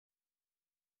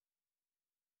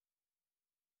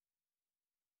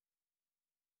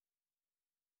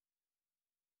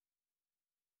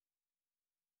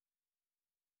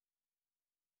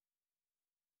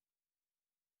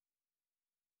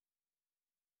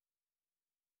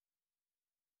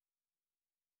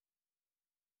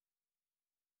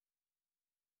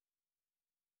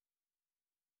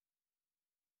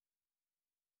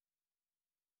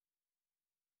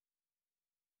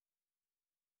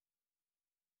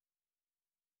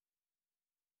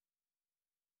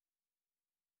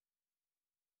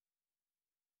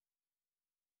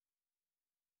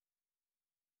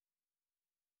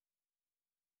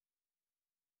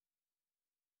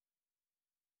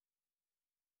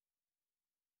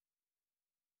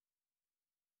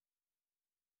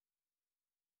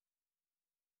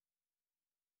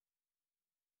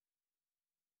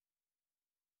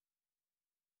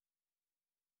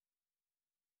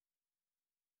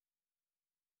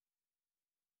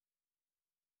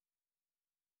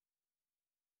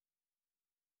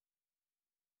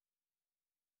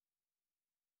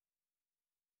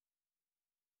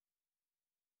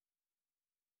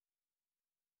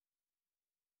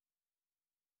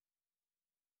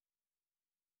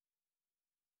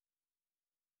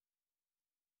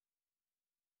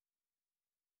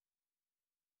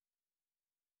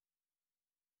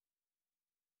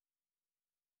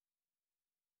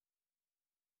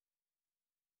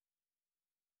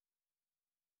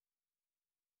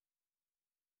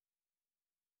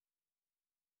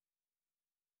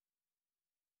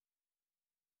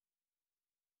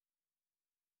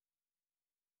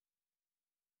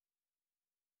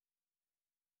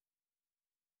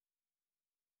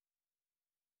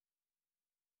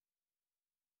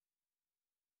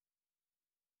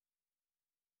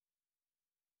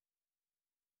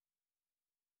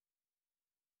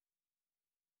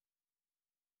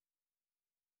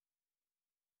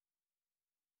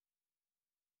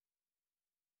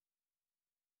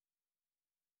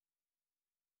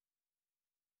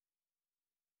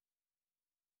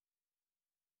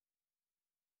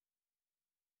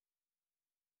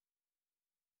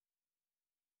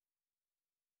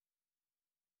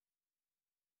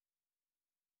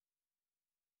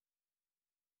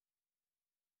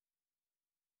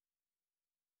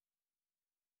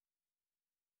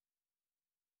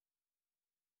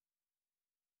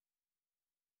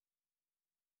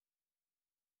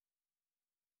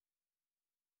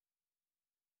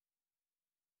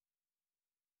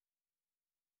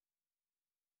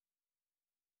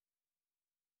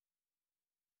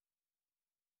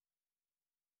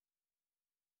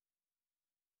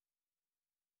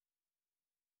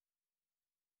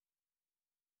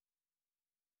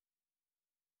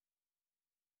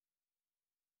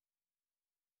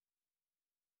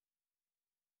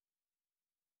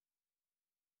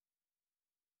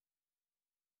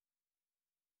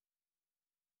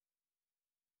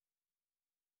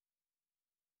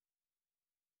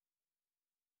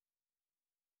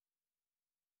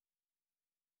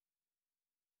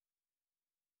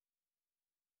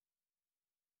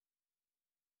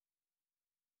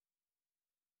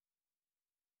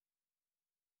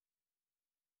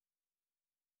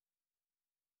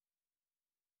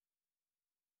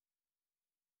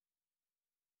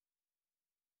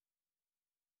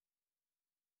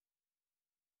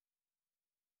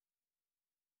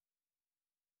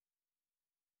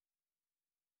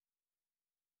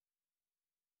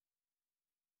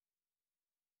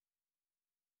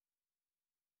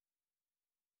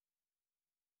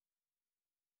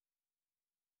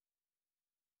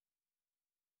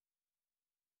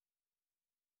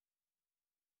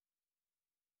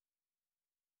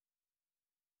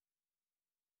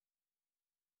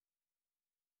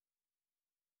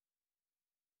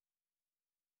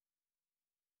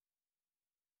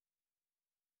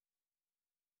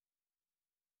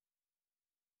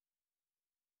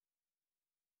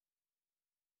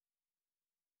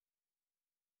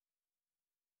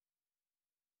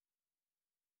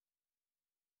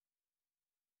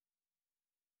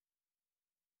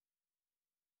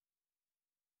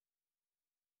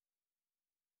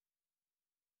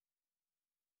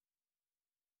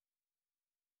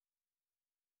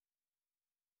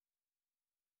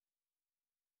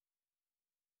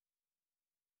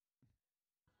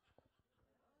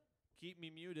Keep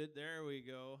me muted. There we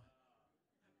go.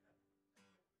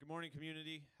 Good morning,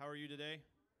 community. How are you today?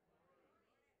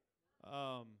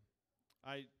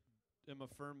 I am a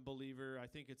firm believer. I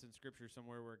think it's in Scripture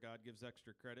somewhere where God gives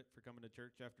extra credit for coming to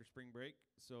church after spring break.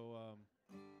 So,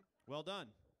 well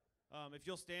done. If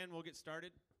you'll stand, we'll get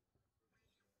started.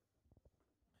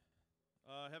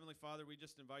 Heavenly Father, we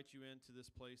just invite you into this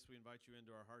place. We invite you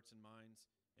into our hearts and minds,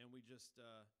 and we just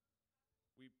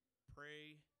we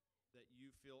pray that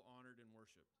you feel honored and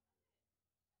worshiped.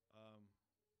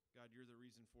 God, you're the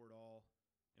reason for it all,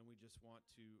 and we just want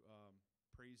to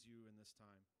praise you in this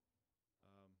time.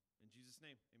 In Jesus'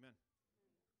 name, amen.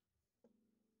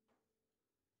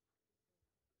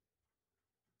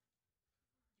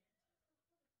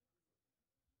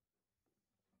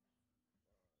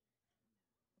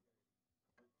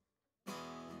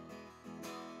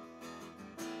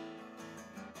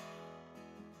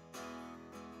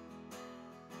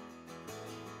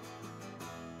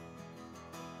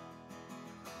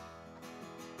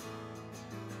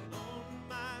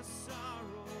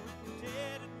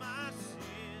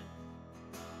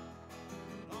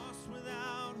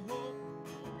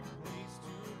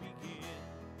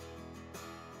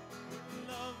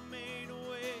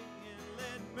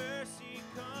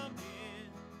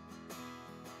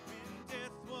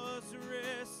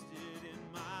 Arrested and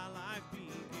my life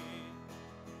began.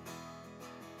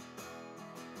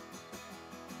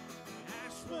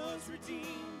 Ash was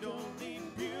redeemed, only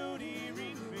beauty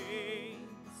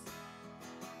remains.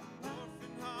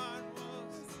 Orphan heart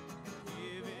was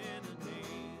given a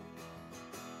name.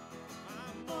 My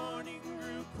mourning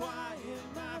grew quiet,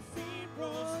 my feet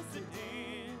rose to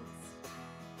dance.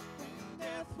 When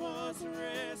death was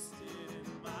arrested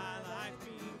and my life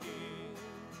began.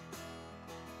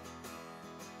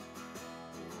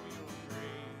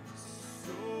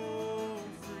 So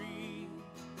free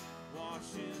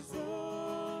washes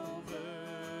over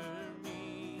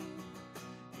me.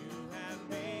 You have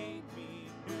made me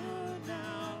new.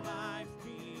 Now life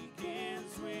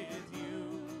begins with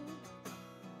you.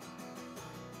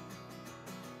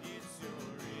 It's your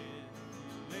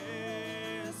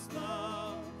endless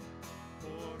love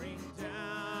pouring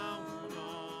down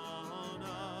on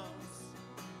us.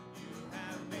 You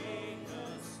have made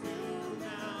us new.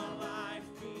 Now life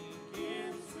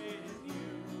begins with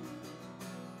you.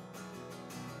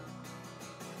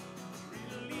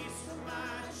 Released from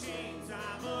my chains,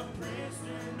 I'm a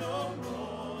prisoner no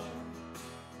more.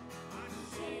 My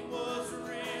shame was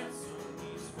ransomed,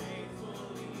 he's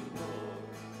faithfully borne.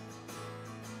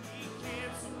 He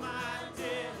canceled my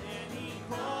debt and he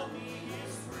called me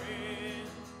his friend.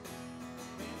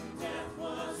 When death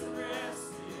was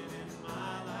arrested and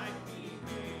my life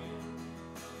began.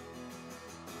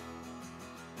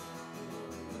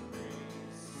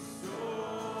 So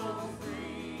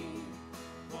free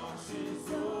washes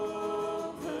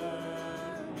over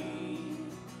me.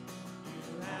 You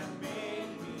have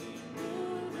made me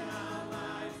new. Now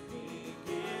life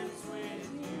begins with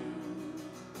you.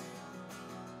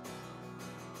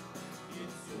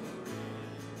 It's your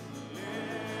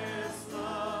endless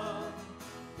love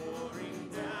pouring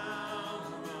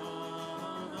down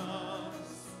on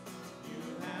us. You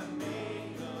have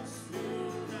made us new.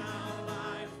 Now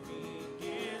life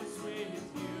begins with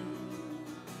you.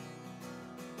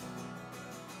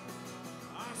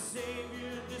 Our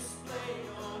Savior displayed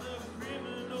on a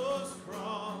criminal's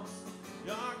cross.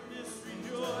 Darkness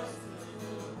rejoiced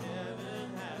until heaven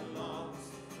had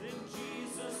lost. Then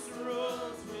Jesus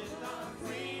arose with our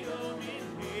freedom in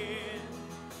hand.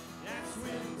 That's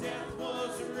when death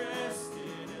was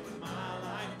arrested and my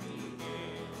life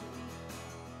began.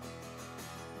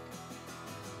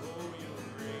 Oh, your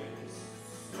grace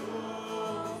so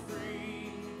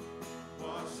free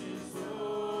washes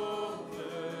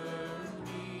over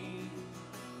me.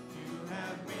 You have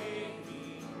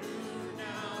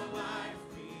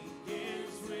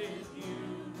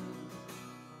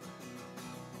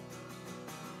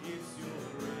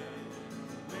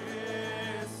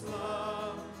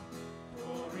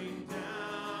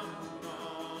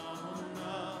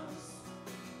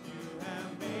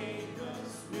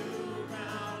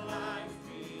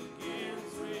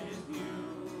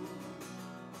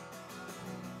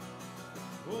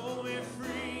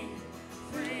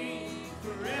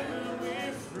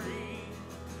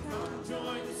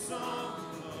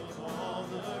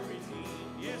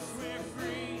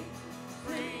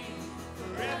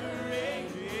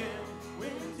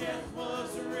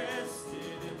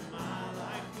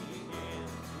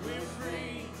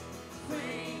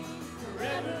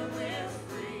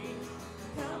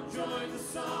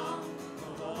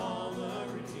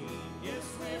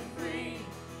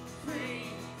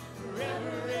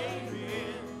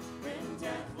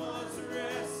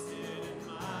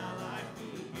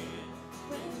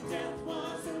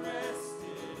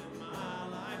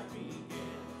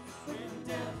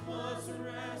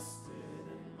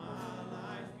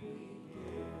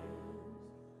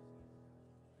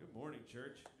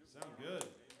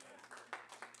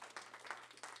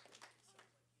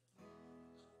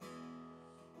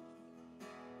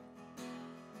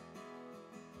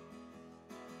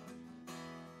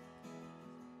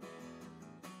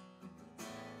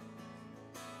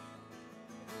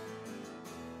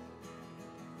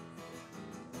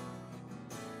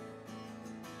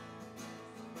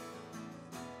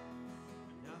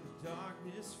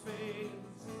darkness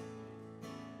fades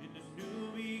into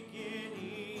new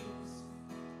beginnings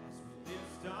as we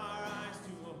lift our eyes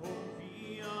to a hope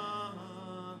beyond.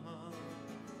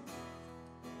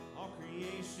 All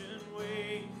creation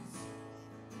waits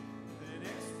with an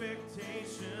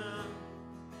expectation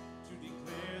to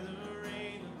declare the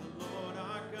reign of the Lord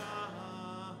our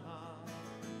God.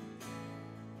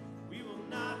 We will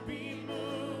not be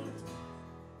moved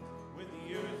when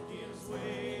the earth gives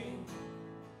way,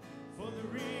 for the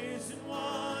risen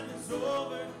one is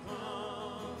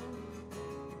overcome.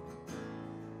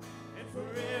 And for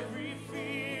every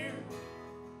fear,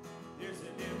 there's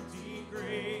an empty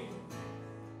grave,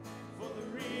 for the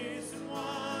risen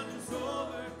one is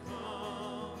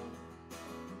overcome.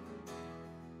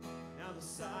 Now the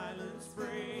silence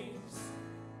breaks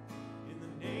in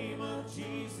the name of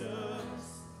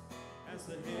Jesus, as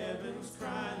the heavens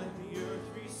cry, let the earth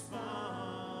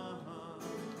respond.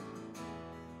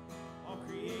 All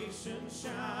creation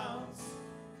shouts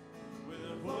with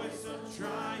a voice of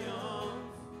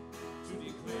triumph to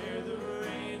declare the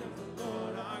reign of the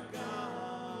Lord our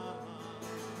God.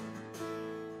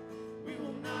 We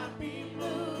will not be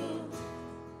moved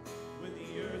when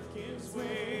the earth gives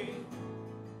way,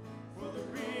 for the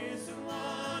risen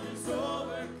one is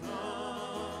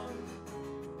overcome.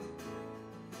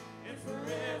 And for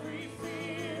every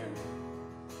fear,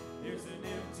 there's an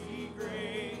empty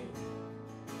grave,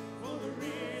 for the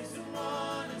risen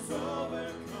one is overcome.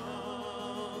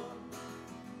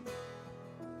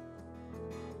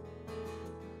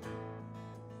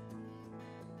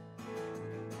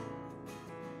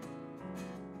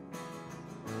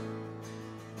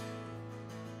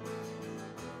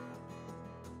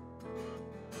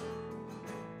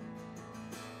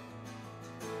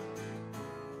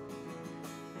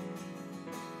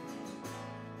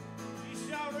 He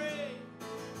shall reign.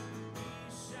 He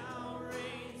shall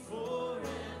reign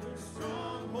forever.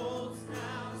 Strongholds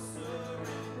now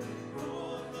surrender.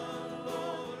 For the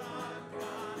Lord our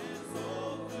God has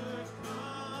overcome.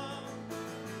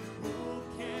 Who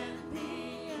can be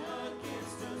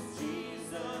against us?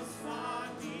 Jesus our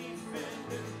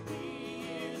defender. He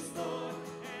is Lord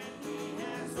and he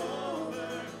has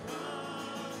overcome.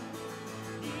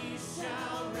 He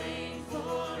shall reign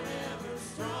forever.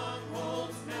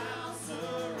 Strongholds now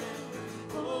surrender.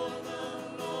 For the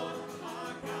Lord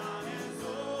our God has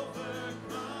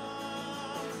overcome.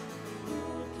 Who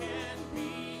can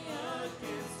be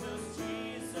against us?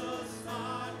 Jesus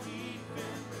our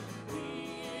defender. He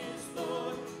is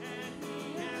Lord and he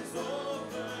has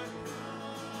overcome.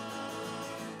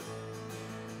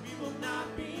 We will not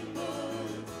be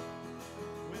moved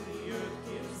when the earth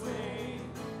gives way,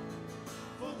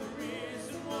 for the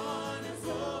risen one is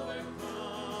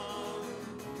overcome.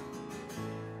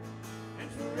 And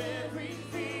for every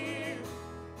fear,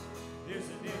 there's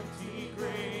an empty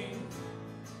grave,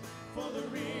 for the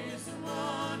risen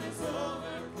one is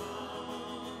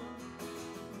overcome.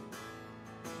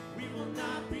 We will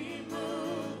not be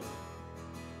moved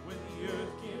when the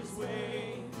earth gives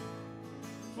way,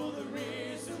 for the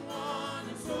risen one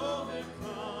is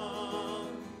overcome.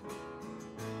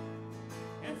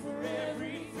 And for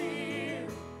every fear,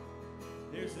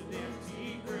 there's an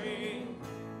empty grave,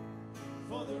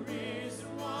 for the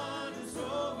risen one is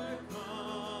overcome.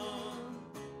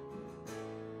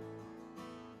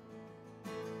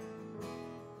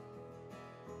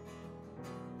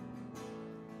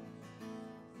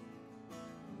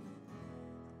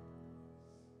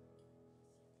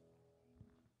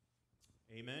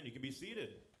 Amen. You can be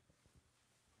seated.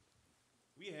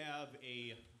 We have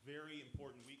a very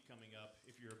important week coming up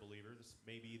if you're a believer. This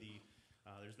may be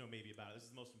there's no maybe about it. This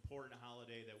is the most important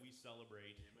holiday that we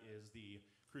celebrate. Amen. Is the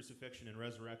crucifixion and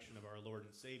resurrection of our Lord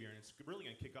and Savior. And it's really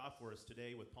going to kick off for us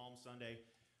today with Palm Sunday.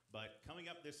 But coming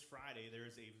up this Friday, there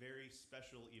is a very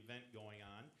special event going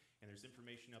on. And there's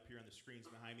information up here on the screens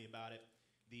behind me about it.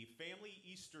 The Family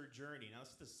Easter Journey. Now,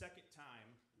 this is the second time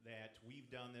that we've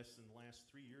done this in the last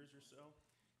 3 years or so.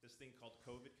 This thing called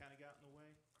COVID kind of got in the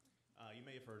way. You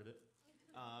may have heard of it.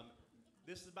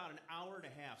 This is about an hour and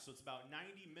a half, so it's about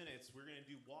 90 minutes. We're going to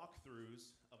do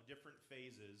walkthroughs of different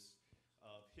phases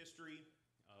of history,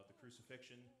 of the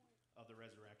crucifixion, of the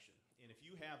resurrection. And if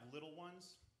you have little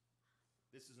ones,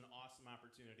 this is an awesome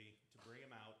opportunity to bring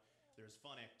them out. There's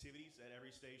fun activities at every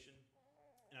station.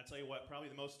 And I'll tell you what, probably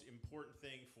the most important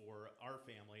thing for our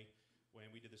family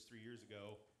when we did this 3 years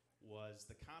ago was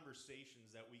the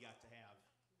conversations that we got to have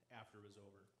after it was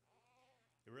over.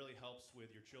 It really helps with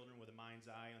your children with a mind's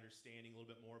eye, understanding a little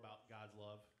bit more about God's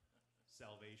love,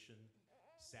 salvation,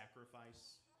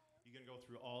 sacrifice. You can go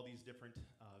through all these different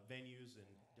venues and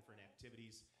different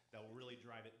activities that will really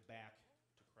drive it back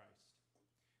to Christ.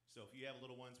 So if you have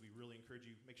little ones, we really encourage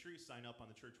you, make sure you sign up on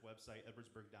the church website,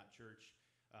 edwardsburg.church.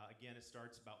 Again, it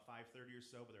starts about 5:30 or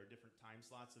so, but there are different time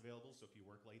slots available. So if you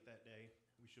work late that day,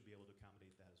 we should be able to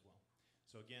accommodate that as well.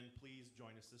 So again, please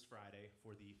join us this Friday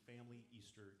for the family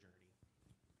Easter journey.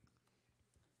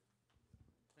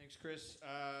 Thanks, Chris.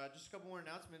 Just a couple more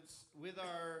announcements. With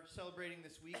our celebrating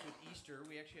this week with Easter,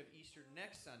 we actually have Easter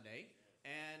next Sunday.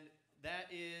 And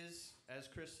that is, as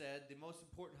Chris said, the most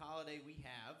important holiday we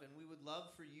have. And we would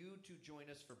love for you to join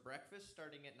us for breakfast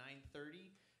starting at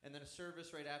 9:30. And then a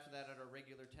service right after that at our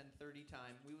regular 10:30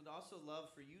 time. We would also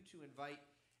love for you to invite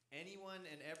anyone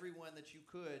and everyone that you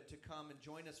could to come and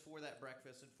join us for that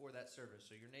breakfast and for that service.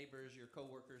 So your neighbors, your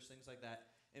coworkers, things like that.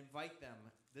 Invite them.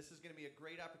 This is going to be a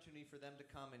great opportunity for them to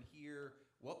come and hear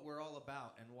what we're all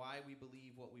about and why we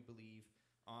believe what we believe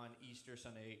on Easter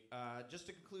Sunday. Just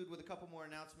to conclude with a couple more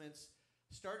announcements.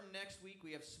 Starting next week,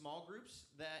 we have small groups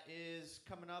that is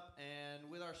coming up.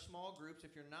 And with our small groups,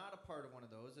 if you're not a part of one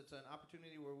of those, it's an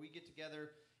opportunity where we get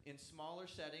together in smaller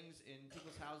settings in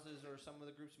people's houses or some of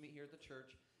the groups meet here at the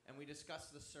church. And we discuss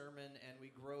the sermon and we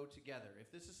grow together. If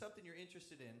this is something you're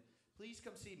interested in, please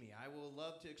come see me. I will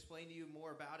love to explain to you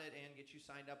more about it and get you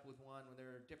signed up with one when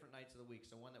there are different nights of the week,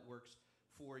 so one that works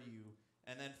for you.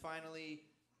 And then finally,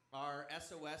 our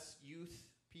SOS youth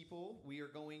people, we are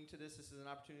going to this. This is an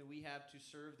opportunity we have to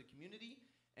serve the community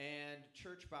and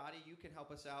church body. You can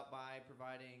help us out by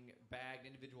providing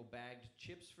individual bagged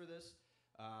chips for this.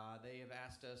 They have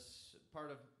asked us,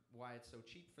 part of why it's so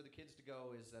cheap for the kids to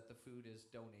go is that the food is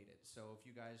donated. So if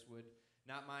you guys would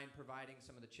not mind providing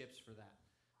some of the chips for that.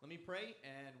 Let me pray,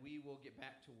 and we will get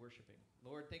back to worshiping.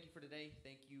 Lord, thank you for today.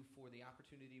 Thank you for the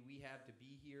opportunity we have to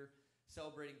be here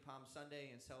celebrating Palm Sunday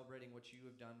and celebrating what you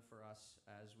have done for us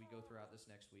as we go throughout this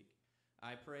next week.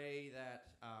 I pray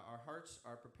that our hearts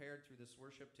are prepared through this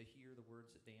worship to hear the words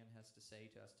that Dan has to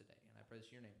say to us today. And I pray this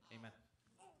in your name. Amen.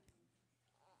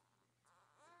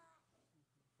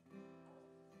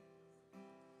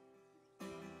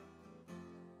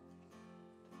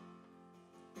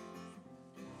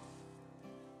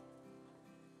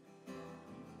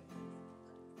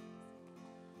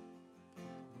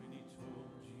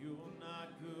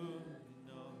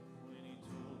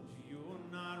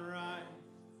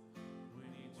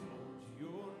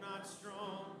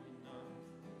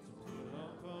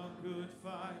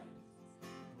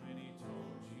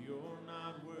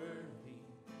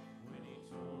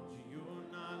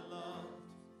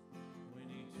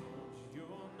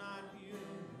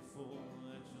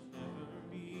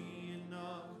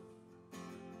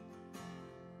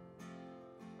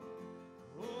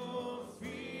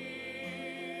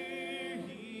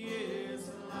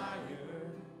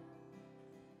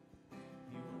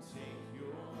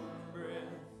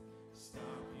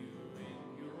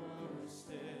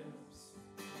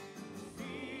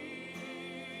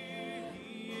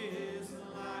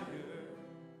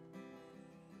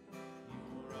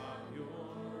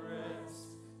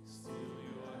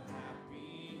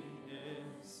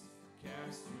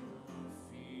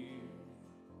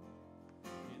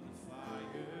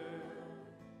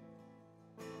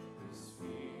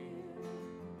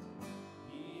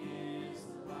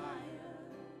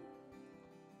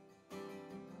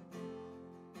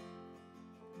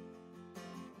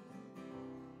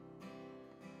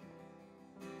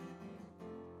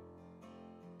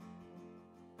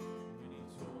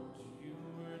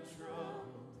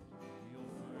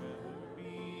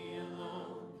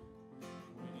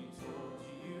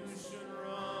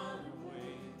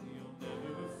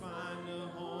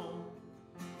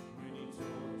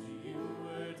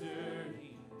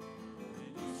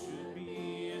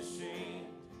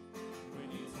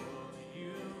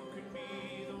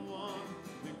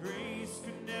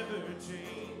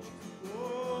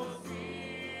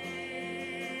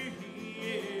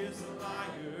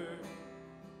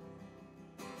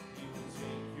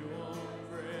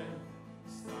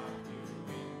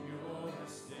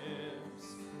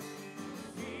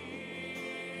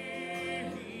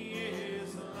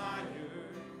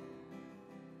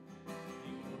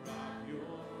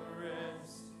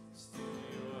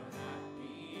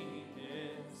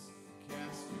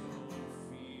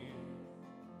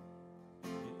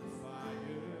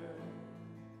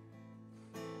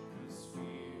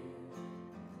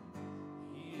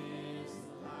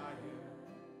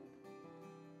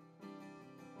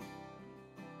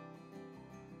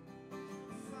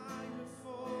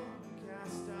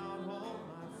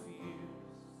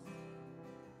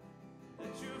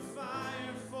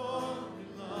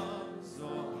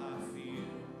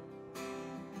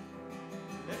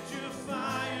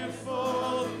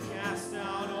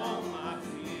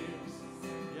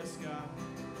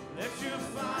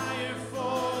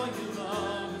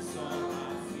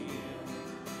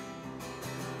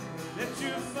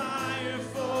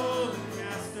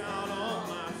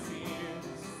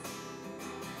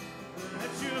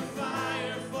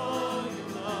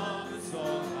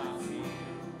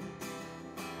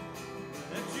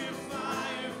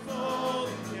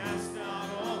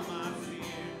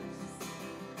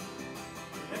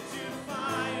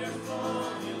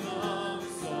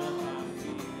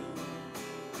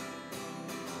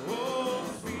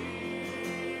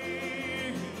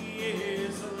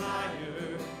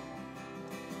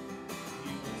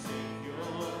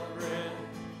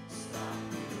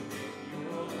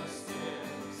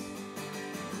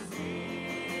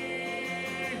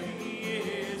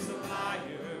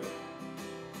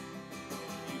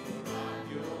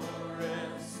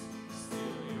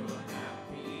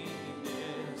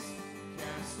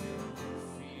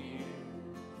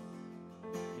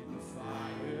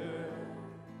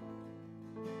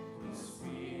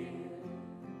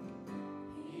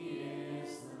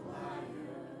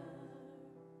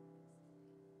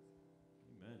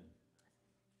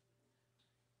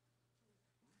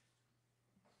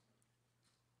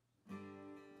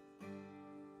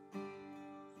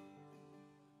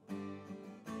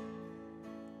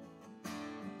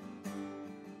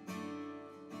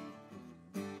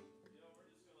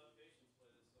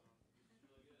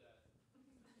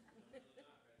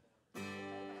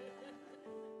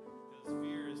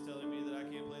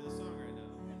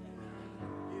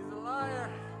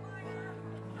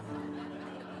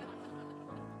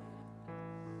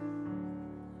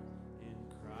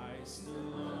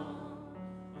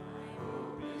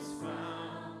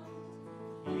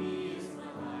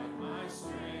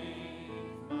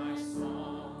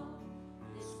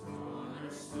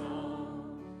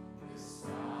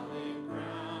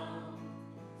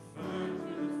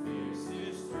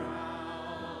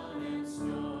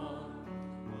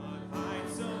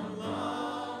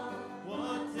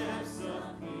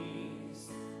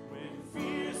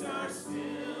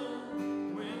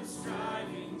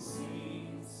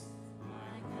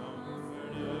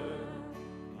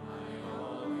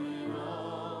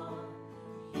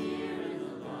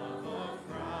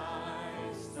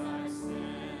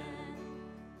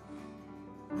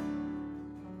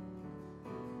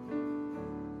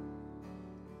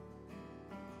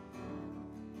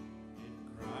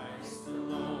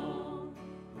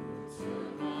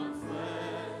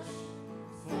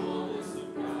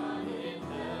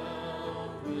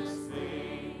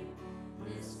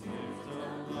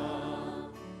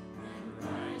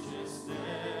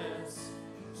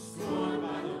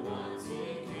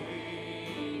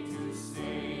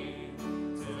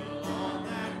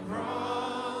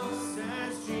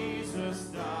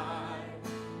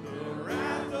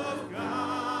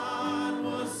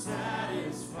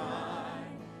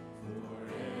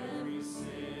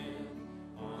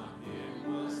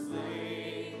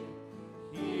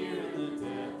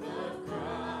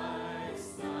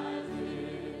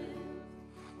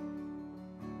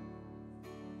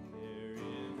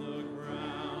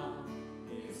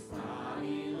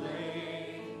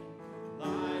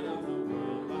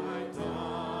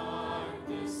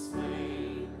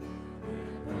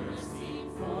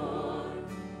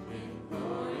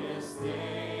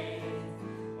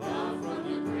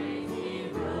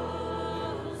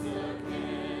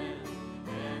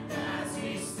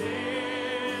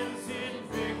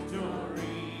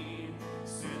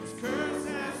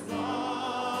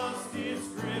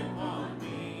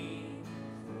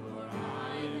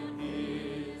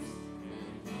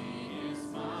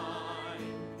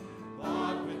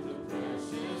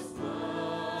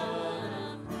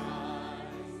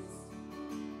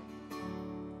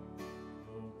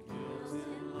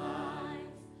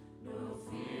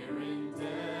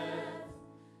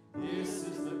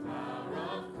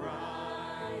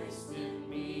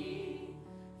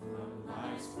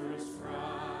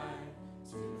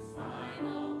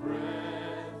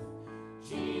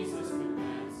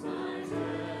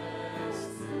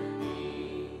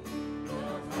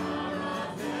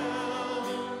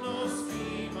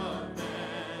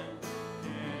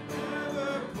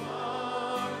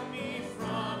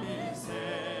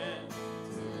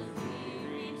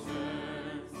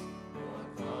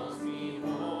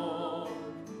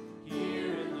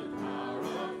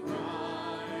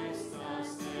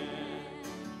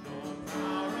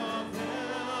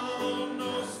 will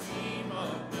no scheme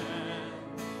of man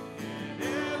can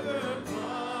ever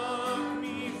pluck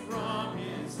me from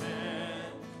his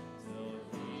hand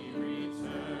till he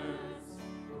returns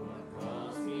or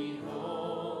calls me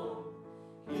home.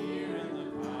 Here in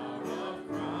the power of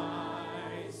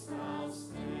Christ I'll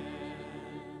stand.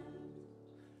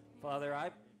 Father,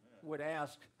 I would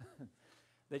ask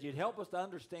that you'd help us to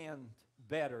understand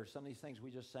better some of these things we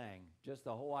just sang. Just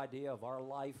the whole idea of our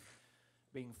life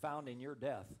being found in your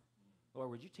death. Lord,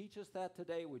 would you teach us that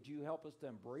today? Would you help us to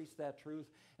embrace that truth?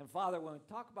 And Father, when we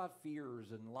talk about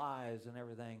fears and lies and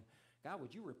everything, God,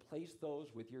 would you replace those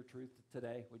with your truth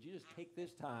today? Would you just take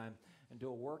this time and do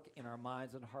a work in our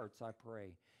minds and hearts, I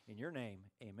pray. In your name,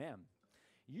 amen.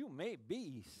 You may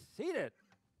be seated.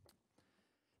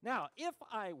 Now, if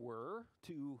I were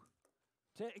to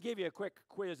give you a quick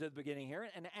quiz at the beginning here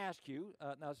and ask you,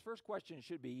 now this first question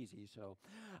should be easy,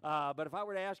 but if I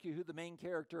were to ask you who the main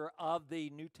character of the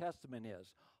New Testament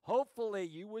is, hopefully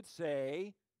you would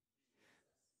say,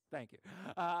 thank you.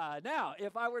 Now,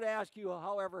 if I were to ask you,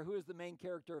 however, who is the main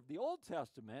character of the Old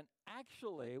Testament,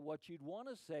 actually what you'd want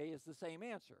to say is the same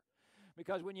answer.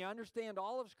 Because when you understand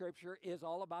all of Scripture is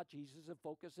all about Jesus and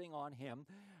focusing on him,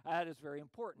 that is very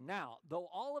important. Now, though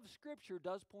all of Scripture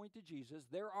does point to Jesus,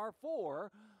 there are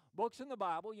 4 books in the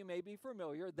Bible, you may be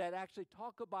familiar, that actually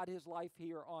talk about his life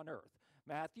here on earth.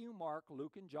 Matthew, Mark,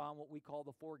 Luke, and John, what we call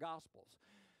the 4 Gospels.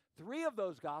 3 of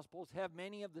those Gospels have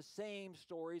many of the same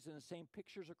stories and the same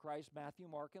pictures of Christ, Matthew,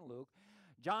 Mark, and Luke.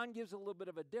 John gives a little bit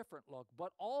of a different look,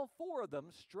 but all 4 of them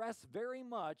stress very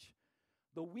much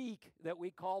the week that we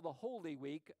call the Holy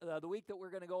Week, the week that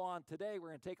we're going to go on today. We're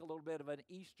going to take a little bit of an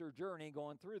Easter journey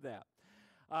going through that.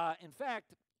 In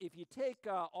fact, if you take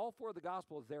all 4 of the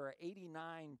Gospels, there are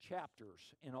 89 chapters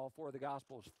in all 4 of the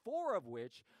Gospels, 4 of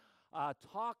which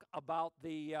talk about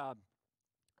the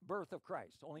birth of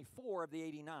Christ. Only 4 of the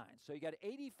 89. So you got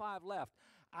 85 left.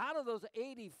 Out of those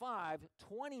 85,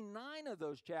 29 of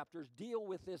those chapters deal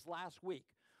with this last week,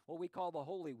 what we call the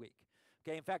Holy Week.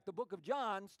 Okay, in fact, the book of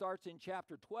John starts in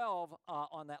chapter 12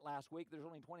 on that last week. There's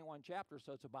only 21 chapters,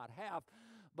 so it's about half.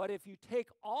 But if you take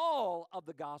all of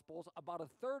the Gospels, about a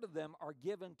third of them are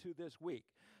given to this week.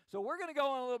 So we're going to go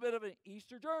on a little bit of an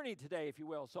Easter journey today, if you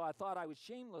will. So I thought I would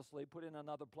shamelessly put in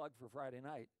another plug for Friday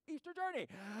night. Easter journey.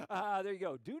 There you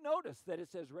go. Do notice that it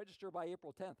says register by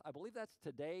April 10th. I believe that's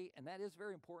today, and that is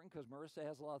very important because Marissa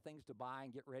has a lot of things to buy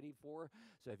and get ready for.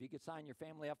 So if you could sign your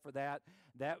family up for that,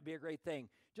 that would be a great thing.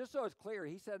 Just so it's clear,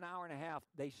 he said an hour and a half.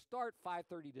 They start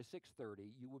 5:30 to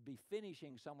 6:30. You would be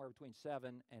finishing somewhere between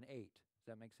 7 and 8. Does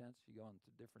that make sense? You go on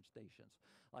to different stations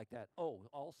like that. Oh,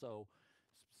 also,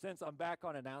 since I'm back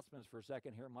on announcements for a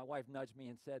second here, my wife nudged me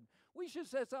and said, we should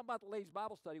say something about the ladies'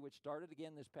 Bible study, which started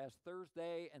again this past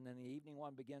Thursday, and then the evening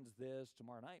one begins this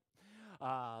tomorrow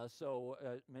night. So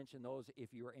mention those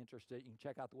if you are interested. You can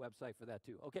check out the website for that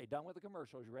too. Okay, done with the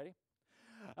commercials. You ready?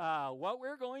 What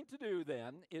we're going to do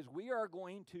then is we are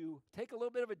going to take a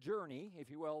little bit of a journey,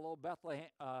 if you will, a little Bethlehem,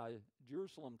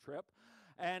 Jerusalem trip,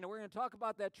 and we're going to talk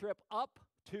about that trip up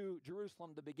to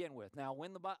Jerusalem to begin with. Now,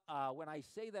 when I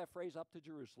say that phrase, up to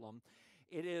Jerusalem,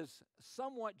 it is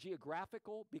somewhat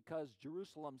geographical because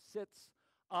Jerusalem sits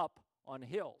up on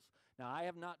hills. Now, I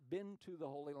have not been to the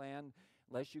Holy Land,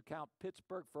 unless you count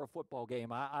Pittsburgh for a football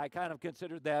game. I kind of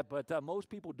considered that, but most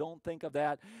people don't think of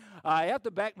that. I have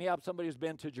to back me up, somebody who's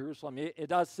been to Jerusalem. It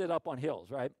does sit up on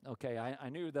hills, right? Okay, I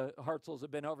knew the Hartzels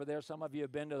have been over there. Some of you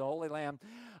have been to the Holy Land.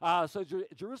 So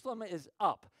Jerusalem is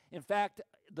up. In fact,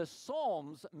 the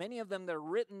Psalms, many of them that are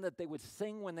written that they would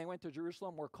sing when they went to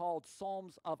Jerusalem were called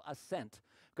Psalms of Ascent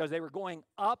because they were going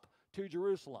up to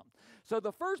Jerusalem. So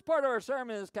the first part of our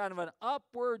sermon is kind of an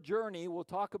upward journey. We'll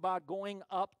talk about going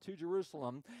up to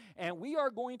Jerusalem. And we are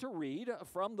going to read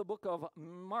from the book of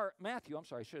Matthew. I'm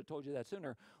sorry, I should have told you that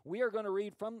sooner. We are going to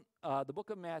read from the book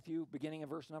of Matthew, beginning in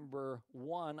verse number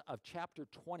 1 of chapter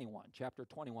 21. Chapter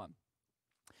 21.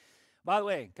 By the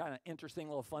way, kind of interesting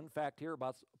little fun fact here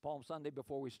about Palm Sunday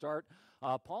before we start.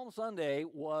 Palm Sunday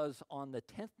was on the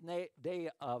 10th day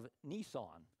of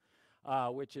Nisan.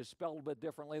 Which is spelled a bit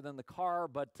differently than the car,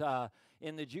 but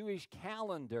in the Jewish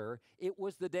calendar, it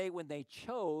was the day when they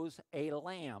chose a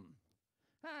lamb.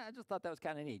 I just thought that was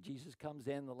kind of neat. Jesus comes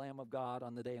in, the Lamb of God,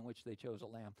 on the day in which they chose a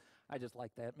lamb. I just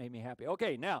like that. Made me happy.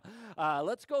 Okay, now,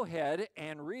 let's go ahead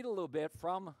and read a little bit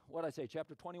from, what I say,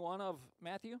 chapter 21 of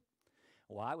Matthew?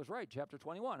 Well, I was right, chapter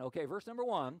 21. Okay, verse number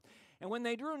 1. And when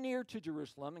they drew near to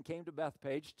Jerusalem and came to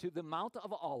Bethphage, to the Mount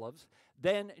of Olives,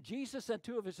 then Jesus sent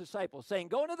 2 of his disciples, saying,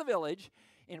 go into the village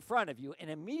in front of you, and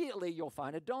immediately you'll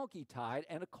find a donkey tied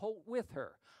and a colt with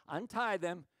her. Untie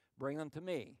them, bring them to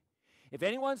me. If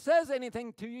anyone says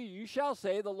anything to you, you shall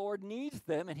say, the Lord needs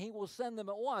them, and he will send them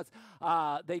at once.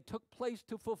 They took place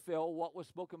to fulfill what was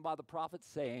spoken by the prophet,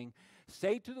 saying,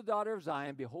 say to the daughter of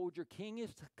Zion, behold, your king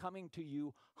is coming to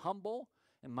you, humble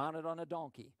and mounted on a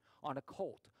donkey, on a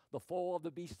colt, the foal of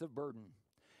the beast of burden.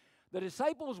 The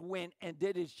disciples went and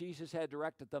did as Jesus had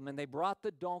directed them, and they brought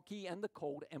the donkey and the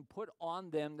colt and put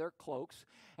on them their cloaks,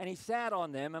 and he sat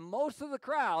on them, and most of the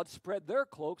crowd spread their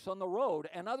cloaks on the road,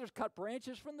 and others cut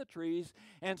branches from the trees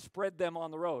and spread them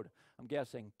on the road. I'm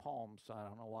guessing palms. I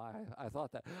don't know why I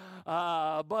thought that.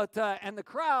 And the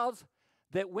crowds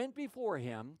that went before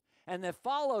him and that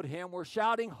followed him were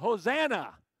shouting,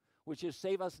 Hosanna, which is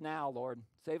save us now, Lord,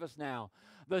 save us now.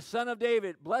 The Son of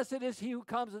David, blessed is he who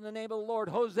comes in the name of the Lord.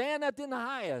 Hosanna in the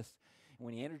highest. And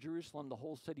when he entered Jerusalem, the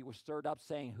whole city was stirred up,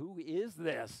 saying, who is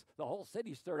this? The whole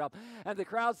city stirred up. And the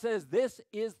crowd says, this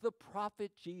is the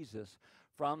prophet Jesus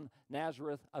from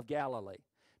Nazareth of Galilee.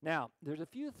 Now, there's a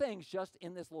few things just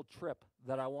in this little trip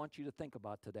that I want you to think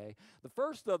about today. The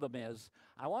first of them is,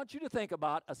 I want you to think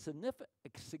about a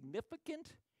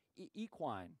significant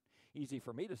equine. Easy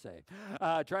for me to say.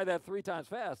 Try that 3 times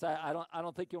fast. I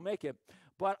don't think you'll make it.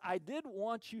 But I did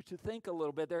want you to think a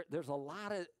little bit. There's a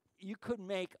lot of, you could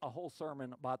make a whole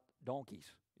sermon about donkeys.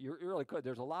 You really could.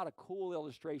 There's a lot of cool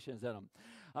illustrations in them.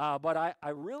 But I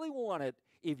really wanted,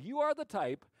 if you are the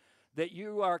type that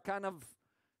you are kind of,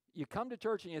 you come to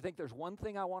church and you think there's one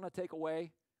thing I want to take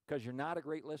away, because you're not a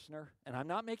great listener, and I'm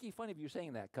not making fun of you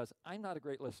saying that, because I'm not a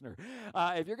great listener.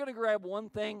 If you're going to grab one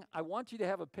thing, I want you to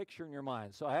have a picture in your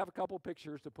mind. So I have a couple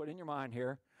pictures to put in your mind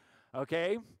here.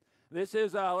 Okay? This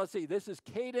is, let's see, this is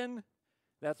Caden.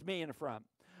 That's me in the front.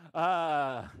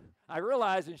 I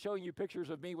realize in showing you pictures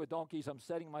of me with donkeys, I'm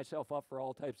setting myself up for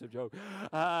all types of jokes.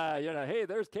 Hey,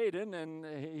 there's Caden,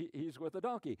 and he's with a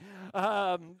donkey.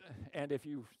 And if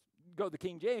you go to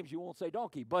King James, you won't say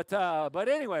donkey. But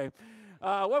anyway,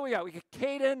 what do we got? We got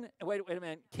Caden. Wait a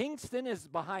minute. Kingston is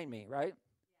behind me, right?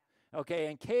 Okay,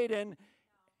 and Caden.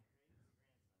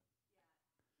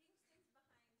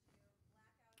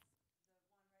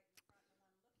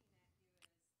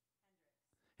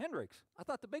 Hendrix. I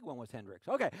thought the big one was Hendrix.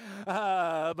 Okay,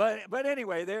 but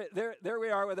anyway, there we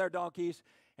are with our donkeys,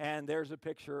 and there's a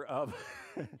picture of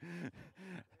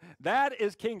that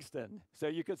is Kingston. So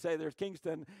you could say there's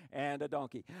Kingston and a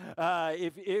donkey,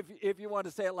 if you want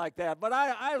to say it like that. But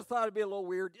I just thought it'd be a little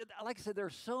weird. Like I said,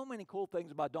 there's so many cool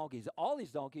things about donkeys. All these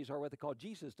donkeys are what they call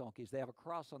Jesus donkeys. They have a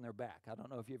cross on their back. I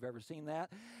don't know if you've ever seen that.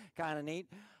 Kind of neat.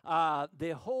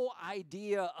 The whole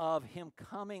idea of him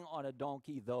coming on a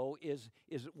donkey, though, is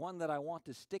one that I want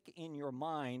to stick in your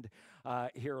mind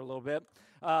here a little bit.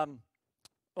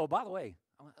 Oh, by the way,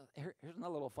 here's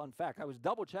another little fun fact. I was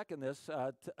double checking this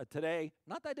today.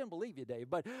 Not that I didn't believe you, Dave,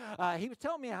 but he was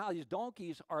telling me how these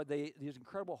donkeys are these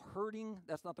incredible herding,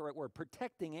 that's not the right word,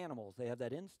 protecting animals. They have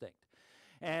that instinct.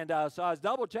 And so I was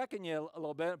double checking you a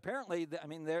little bit. Apparently,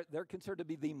 they're considered to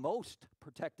be the most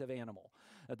protective animal.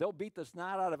 They'll beat the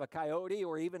snot out of a coyote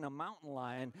or even a mountain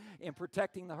lion in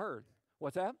protecting the herd.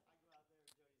 What's that?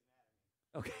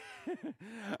 Okay.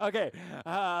 Okay.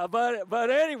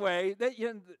 But anyway,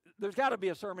 there's got to be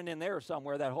a sermon in there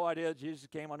somewhere. That whole idea that Jesus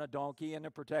came on a donkey and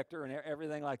a protector and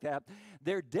everything like that.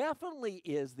 There definitely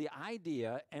is the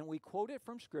idea, and we quote it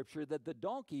from Scripture, that the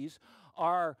donkeys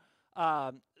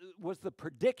was the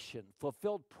prediction,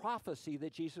 fulfilled prophecy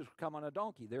that Jesus would come on a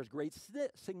donkey. There's great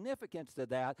significance to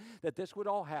that this would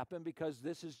all happen because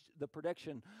this is the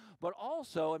prediction. But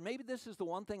also, and maybe this is the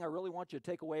one thing I really want you to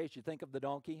take away as you think of the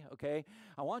donkey, okay?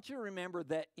 I want you to remember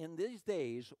that in these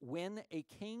days, when a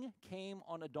king came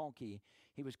on a donkey,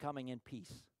 he was coming in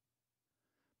peace.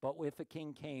 But if a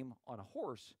king came on a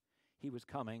horse, he was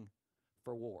coming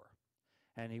for war.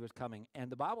 And he was coming.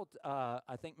 And the Bible,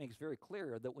 I think, makes very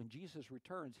clear that when Jesus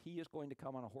returns, he is going to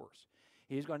come on a horse.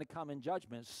 He's going to come in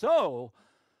judgment. So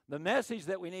the message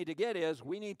that we need to get is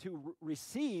we need to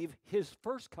receive his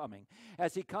first coming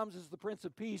as he comes as the Prince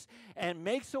of Peace and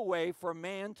makes a way for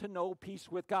man to know peace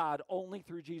with God only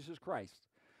through Jesus Christ.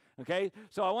 Okay?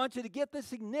 So I want you to get the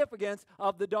significance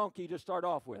of the donkey to start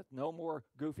off with. No more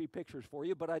goofy pictures for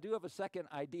you, but I do have a second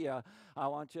idea I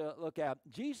want you to look at.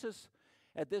 Jesus,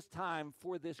 at this time,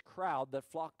 for this crowd that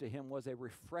flocked to him, was a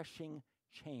refreshing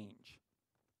change.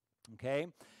 Okay?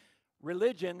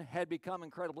 Religion had become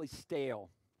incredibly stale,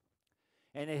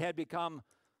 and it had become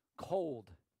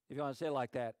cold, if you want to say it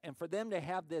like that. And for them to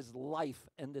have this life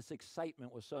and this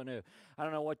excitement was so new. I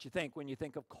don't know what you think when you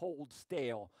think of cold,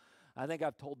 stale. I think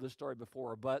I've told this story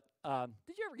before, but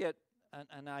did you ever get,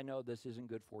 and I know this isn't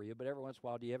good for you, but every once in a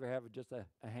while, do you ever have just a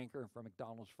hankering for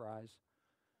McDonald's fries?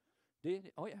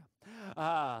 Did? Oh,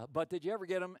 yeah. But did you ever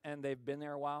get them and they've been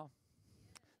there a while?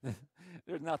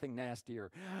 There's nothing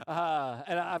nastier.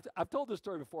 And I've told this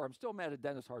story before. I'm still mad at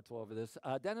Dennis Hartzell over this.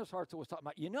 Dennis Hartzell was talking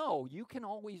about, you can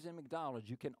always, in McDonald's,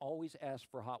 you can always ask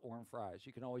for hot warm fries.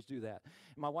 You can always do that.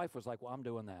 And my wife was like, well, I'm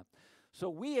doing that. So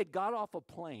we had got off a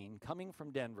plane coming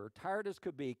from Denver, tired as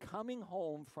could be, coming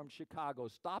home from Chicago,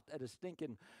 stopped at a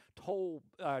stinking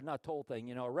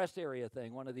a rest area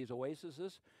thing, one of these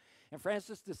oases. And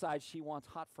Frances decides she wants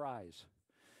hot fries.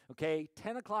 Okay,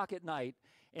 10 o'clock at night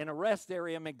in a rest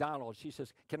area McDonald's. She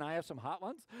says, can I have some hot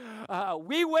ones?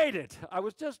 We waited. I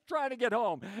was just trying to get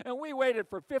home, and we waited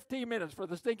for 15 minutes for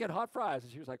the stinking hot fries.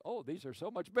 And she was like, oh, these are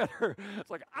so much better.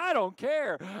 It's like, I don't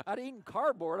care. I'd eaten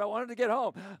cardboard. I wanted to get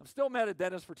home. I'm still mad at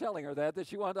Dennis for telling her that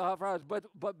she wanted the hot fries.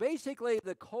 But basically,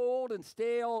 the cold and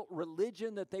stale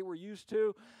religion that they were used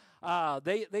to,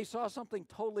 they saw something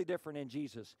totally different in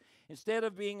Jesus. Instead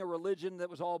of being a religion that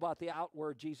was all about the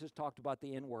outward, Jesus talked about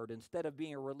the inward. Instead of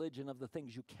being a religion of the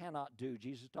things you cannot do,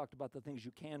 Jesus talked about the things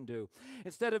you can do.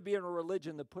 Instead of being a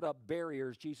religion that put up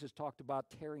barriers, Jesus talked about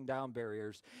tearing down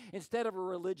barriers. Instead of a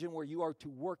religion where you are to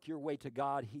work your way to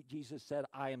God, Jesus said,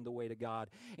 I am the way to God.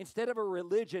 Instead of a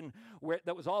religion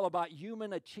that was all about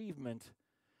human achievement,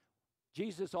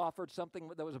 Jesus offered something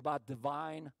that was about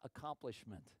divine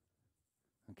accomplishment.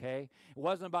 Okay? It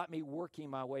wasn't about me working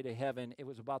my way to heaven. It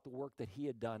was about the work that he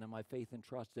had done and my faith and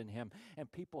trust in him. And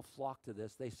people flocked to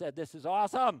this. They said, this is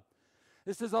awesome.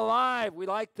 This is alive. We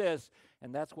like this.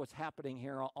 And that's what's happening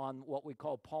here on what we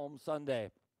call Palm Sunday.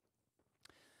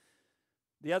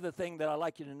 The other thing that I'd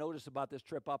like you to notice about this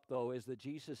trip up, though, is that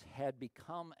Jesus had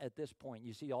become, at this point,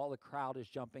 you see all the crowd is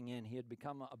jumping in. He had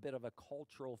become a bit of a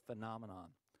cultural phenomenon.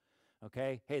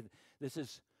 Okay? Hey, this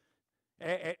is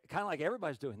kind of like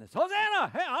everybody's doing this. Hosanna!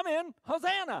 Hey, I'm in.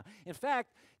 Hosanna! In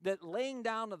fact, that laying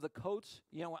down of the coats,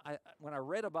 when I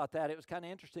read about that, it was kind of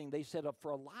interesting. They said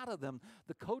for a lot of them,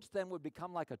 the coats then would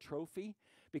become like a trophy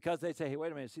because they'd say, hey,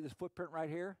 wait a minute, see this footprint right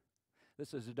here?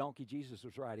 This is the donkey Jesus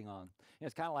was riding on. And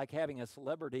it's kind of like having a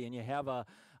celebrity and you have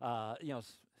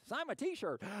sign my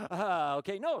T-shirt.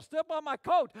 Okay, no, step on my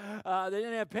coat. They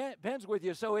didn't have pens with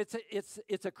you. So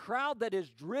it's a crowd that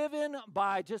is driven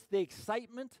by just the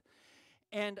excitement.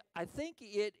 And I think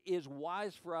it is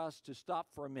wise for us to stop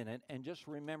for a minute and just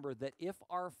remember that if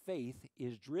our faith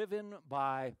is driven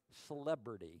by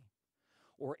celebrity,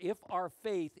 or if our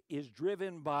faith is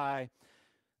driven by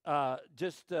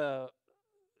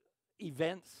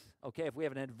events, okay, if we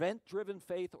have an event-driven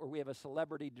faith or we have a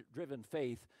celebrity-driven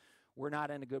faith, we're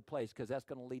not in a good place because that's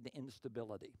going to lead to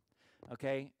instability.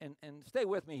 Okay, and stay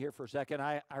with me here for a second.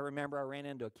 I remember I ran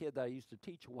into a kid that I used to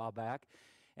teach a while back,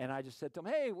 and I just said to him,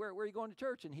 hey, where are you going to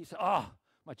church? And he said,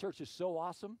 my church is so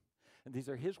awesome. And these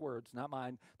are his words, not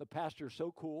mine. The pastor's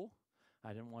so cool.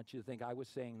 I didn't want you to think I was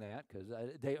saying that,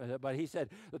 but he said,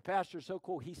 the pastor's so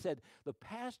cool. He said, the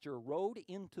pastor rode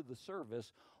into the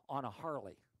service on a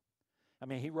Harley. I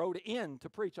mean, he rode in to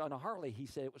preach on a Harley. He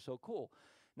said it was so cool.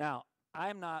 Now,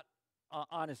 I'm not,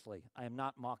 honestly, I am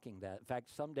not mocking that. In fact,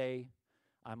 someday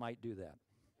I might do that.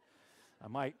 I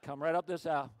might come right up this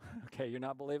alley. Okay, you're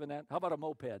not believing that? How about a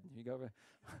moped? You go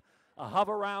a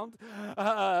hover round?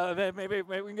 Maybe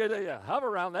we can get a hover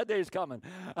round. That day's coming.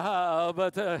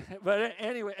 But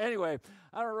anyway,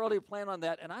 I don't really plan on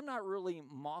that. And I'm not really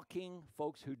mocking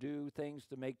folks who do things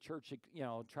to make church,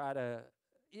 try to,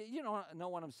 know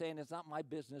what I'm saying. It's not my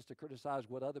business to criticize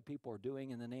what other people are doing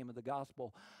in the name of the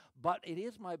gospel. But it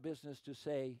is my business to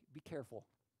say, be careful.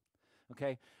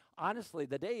 Okay? Honestly,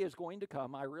 the day is going to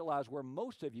come, I realize, where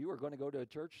most of you are going to go to a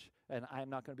church and I'm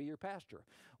not going to be your pastor.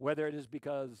 Whether it is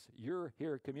because you're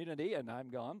here at Community and I'm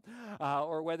gone,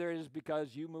 or whether it is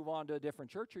because you move on to a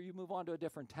different church or you move on to a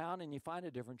different town and you find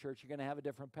a different church, you're going to have a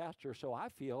different pastor. So I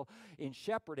feel in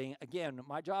shepherding, again,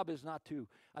 my job is not to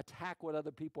attack what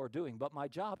other people are doing, but my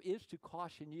job is to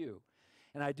caution you.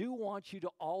 And I do want you to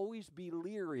always be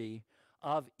leery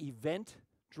of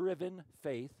event-driven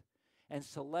faith and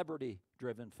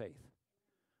celebrity-driven faith,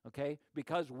 okay?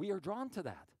 Because we are drawn to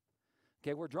that.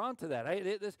 Okay, we're drawn to that.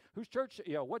 Hey, whose church?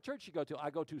 What church you go to? I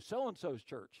go to so-and-so's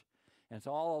church, and it's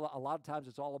all. A lot of times,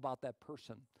 it's all about that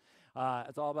person.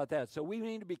 It's all about that. So we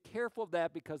need to be careful of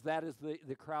that because that is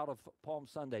the crowd of Palm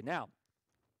Sunday. Now,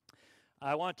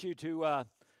 I want you to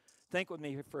think with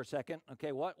me for a second.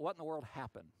 Okay, what in the world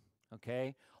happened?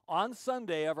 Okay, on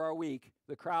Sunday of our week,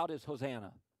 the crowd is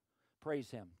Hosanna, praise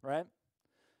Him, right?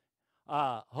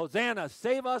 Hosanna,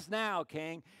 save us now,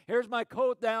 King. Here's my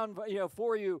coat down,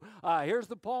 for you. Here's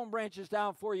the palm branches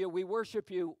down for you. We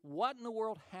worship you. What in the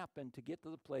world happened to get to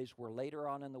the place where later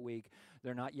on in the week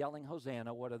they're not yelling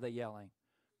Hosanna? What are they yelling?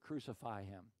 Crucify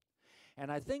him. And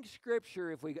I think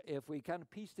Scripture, if we kind of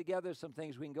piece together some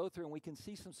things, we can go through and we can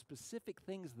see some specific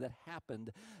things that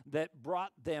happened that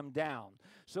brought them down.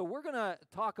 So we're going to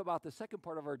talk about the second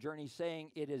part of our journey,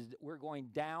 saying we're going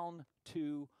down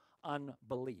to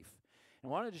unbelief.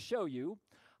 And I wanted to show you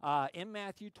in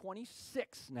Matthew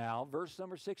 26 now, verse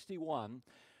number 61,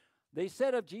 they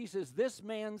said of Jesus, this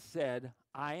man said,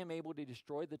 I am able to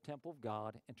destroy the temple of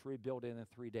God and to rebuild it in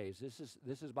 3 days. This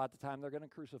is about the time they're going to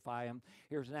crucify him.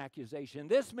 Here's an accusation.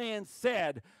 This man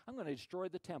said, I'm going to destroy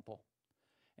the temple,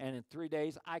 and in 3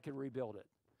 days I can rebuild it.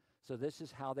 So this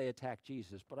is how they attack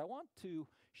Jesus. But I want to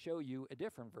show you a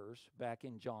different verse back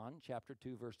in John chapter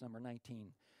 2, verse number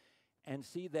 19, and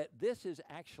see that this is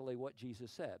actually what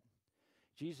Jesus said.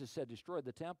 Jesus said, destroy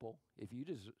the temple. If you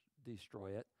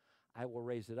destroy it, I will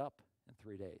raise it up in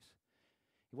 3 days.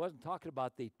 He wasn't talking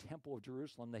about the temple of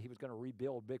Jerusalem that he was going to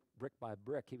rebuild brick by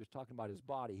brick. He was talking about his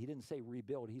body. He didn't say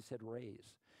rebuild. He said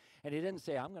raise. And he didn't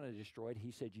say, I'm going to destroy it.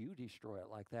 He said, you destroy it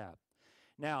like that.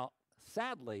 Now,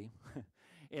 sadly,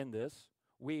 in this,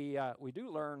 we do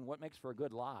learn what makes for a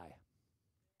good lie.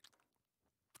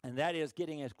 And that is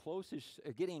getting close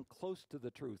to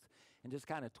the truth and just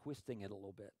kind of twisting it a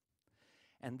little bit.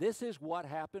 And this is what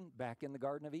happened back in the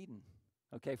Garden of Eden.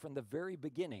 Okay, from the very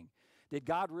beginning. Did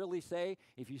God really say,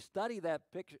 if you study that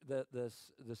picture, the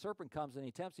serpent comes and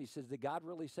he tempts, he says, did God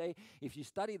really say? If you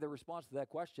study the response to that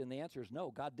question, the answer is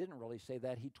no, God didn't really say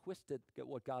that. He twisted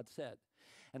what God said.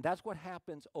 And that's what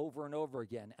happens over and over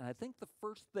again. And I think the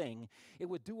first thing it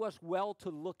would do us well to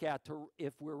look at,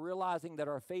 if we're realizing that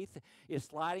our faith is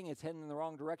sliding, it's heading in the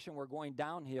wrong direction, we're going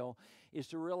downhill, is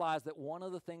to realize that one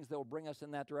of the things that will bring us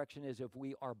in that direction is if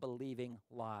we are believing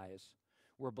lies.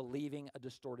 We're believing a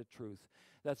distorted truth.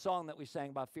 That song that we sang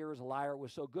about fear is a liar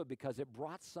was so good because it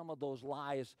brought some of those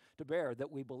lies to bear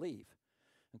that we believe.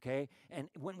 Okay? And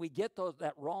when we get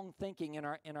that wrong thinking in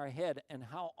our head, and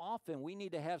how often we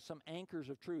need to have some anchors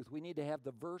of truth. We need to have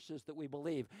the verses that we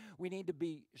believe. We need to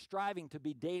be striving to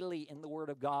be daily in the Word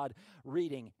of God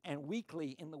reading and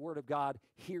weekly in the Word of God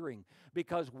hearing,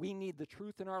 because we need the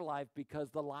truth in our life, because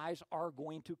the lies are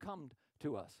going to come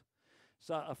to us.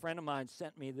 So a friend of mine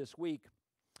sent me this week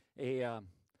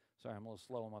sorry, I'm a little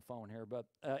slow on my phone here, but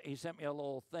he sent me a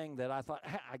little thing that I thought,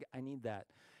 I need that.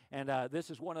 And this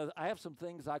is I have some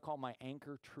things I call my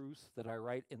anchor truths that I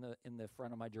write in the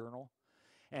front of my journal.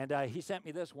 And he sent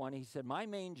me this one. He said, my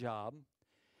main job,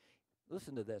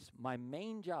 listen to this, my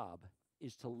main job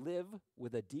is to live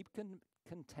with a deep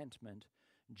contentment,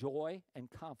 joy, and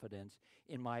confidence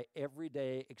in my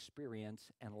everyday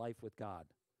experience and life with God.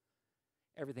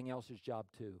 Everything else is job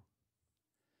 2.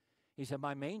 He said,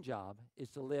 my main job is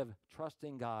to live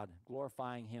trusting God,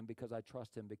 glorifying Him because I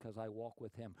trust Him, because I walk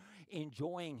with Him,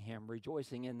 enjoying Him,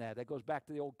 rejoicing in that. That goes back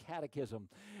to the old catechism,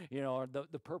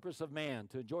 the purpose of man,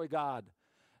 to enjoy God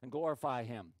and glorify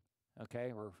Him.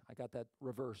 Okay, or I got that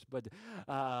reversed, but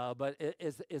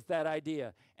it's that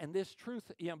idea. And this truth,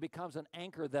 becomes an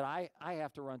anchor that I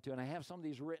have to run to. And I have some of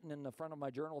these written in the front of my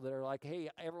journal that are like, hey,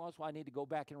 every once in a while I need to go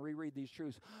back and reread these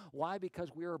truths. Why?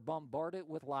 Because we are bombarded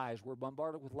with lies. We're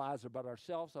bombarded with lies about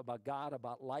ourselves, about God,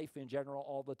 about life in general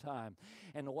all the time.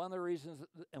 And one of the reasons,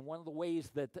 and one of the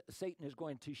ways that Satan is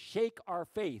going to shake our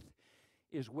faith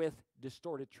is with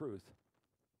distorted truth.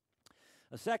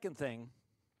 A second thing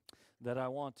that I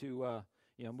want to,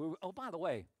 move. Oh, by the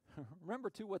way, remember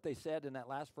too what they said in that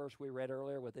last verse we read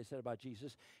earlier, what they said about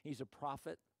Jesus? He's a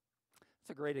prophet.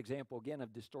 It's a great example, again,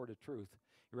 of distorted truth.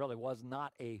 He really was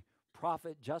not a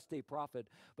prophet, just a prophet.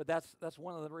 But that's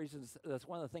one of the reasons, that's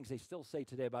one of the things they still say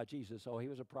today about Jesus. Oh, he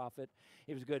was a prophet.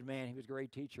 He was a good man. He was a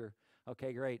great teacher.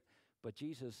 Okay, great. But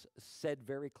Jesus said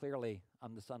very clearly,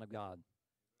 I'm the Son of God.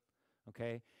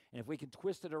 Okay? And if we can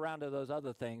twist it around to those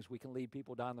other things, we can lead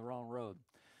people down the wrong road.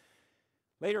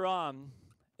 Later on,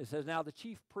 it says, now the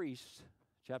chief priests,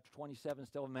 chapter 27,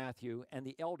 still in Matthew, and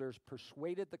the elders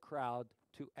persuaded the crowd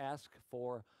to ask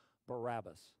for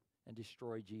Barabbas and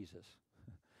destroy Jesus.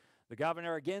 The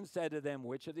governor again said to them,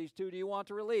 which of these two do you want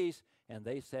to release? And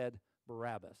they said,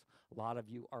 Barabbas. A lot of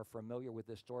you are familiar with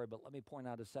this story, but let me point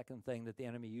out a second thing that the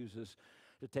enemy uses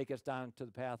to take us down to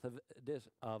the path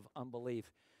of unbelief.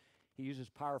 He uses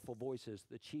powerful voices,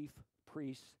 the chief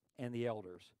priests and the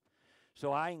elders.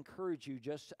 So I encourage you,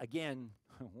 just again,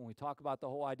 when we talk about the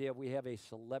whole idea of we have a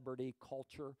celebrity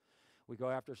culture, we go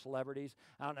after celebrities.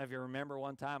 I don't know if you remember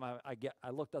one time I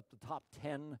looked up the top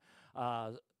 10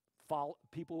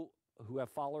 people who have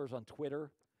followers on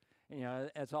Twitter,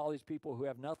 it's all these people who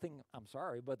have nothing, I'm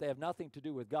sorry, but they have nothing to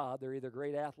do with God. They're either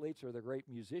great athletes or they're great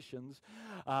musicians.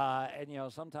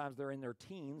 Sometimes they're in their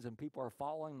teens and people are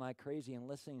following like crazy and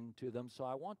listening to them. So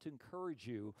I want to encourage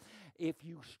you, if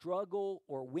you struggle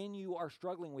or when you are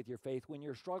struggling with your faith, when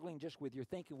you're struggling just with your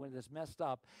thinking, when it's messed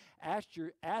up, ask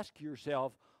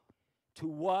yourself, to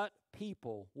what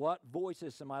people, what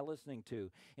voices am I listening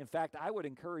to? In fact, I would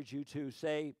encourage you to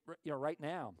say, right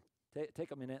now,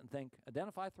 take a minute and think,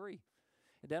 identify three.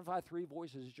 Identify three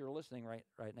voices that you're listening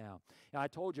right now. I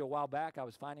told you a while back I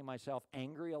was finding myself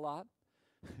angry a lot.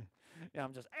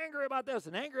 I'm just angry about this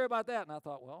and angry about that. And I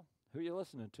thought, well, who are you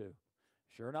listening to?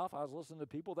 Sure enough, I was listening to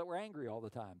people that were angry all the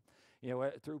time.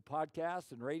 Through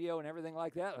podcasts and radio and everything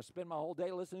like that. I spend my whole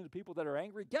day listening to people that are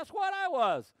angry. Guess what I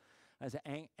was? I was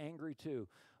angry too.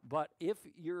 But if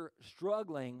you're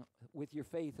struggling with your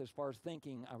faith as far as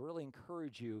thinking, I really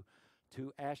encourage you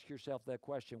to ask yourself that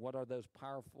question. What are those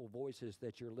powerful voices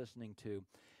that you're listening to?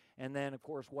 And then, of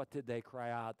course, what did they cry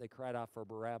out? They cried out for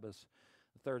Barabbas.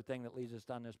 The third thing that leads us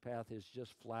down this path is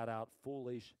just flat out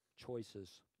foolish choices.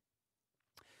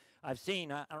 I've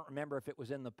seen, I don't remember if it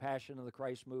was in the Passion of the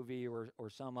Christ movie or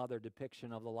some other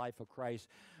depiction of the life of Christ,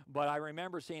 but I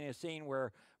remember seeing a scene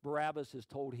where Barabbas is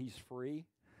told he's free.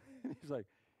 He's like,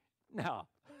 no,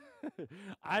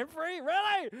 I'm free,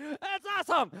 really? That's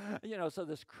awesome. So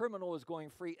this criminal is going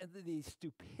free, and the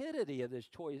stupidity of this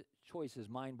choice is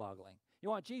mind-boggling. You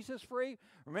want Jesus free?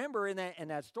 Remember in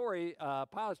that story,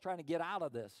 Pilate's trying to get out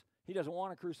of this. He doesn't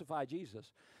want to crucify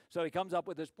Jesus. So he comes up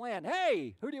with this plan.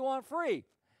 Hey, who do you want free?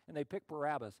 And they pick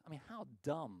Barabbas. I mean, how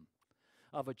dumb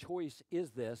of a choice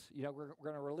is this? We're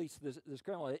going to release this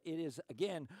criminal. It is,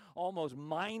 again, almost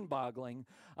mind-boggling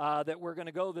that we're going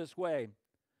to go this way.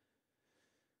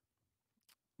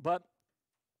 But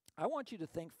I want you to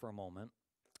think for a moment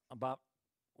about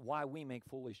why we make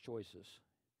foolish choices.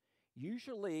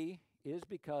 Usually it is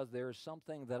because there's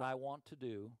something that I want to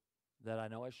do that I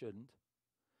know I shouldn't,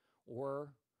 or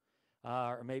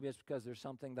maybe it's because there's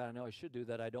something that I know I should do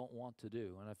that I don't want to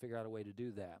do, and I figure out a way to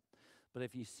do that. But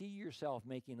if you see yourself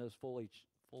making those foolish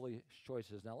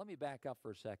choices, now let me back up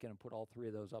for a second and put all three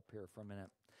of those up here for a minute.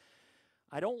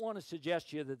 I don't want to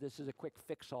suggest to you that this is a quick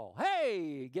fix-all.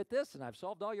 Hey, get this, and I've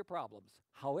solved all your problems.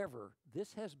 However,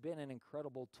 this has been an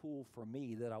incredible tool for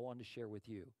me that I wanted to share with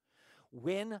you.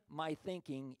 When my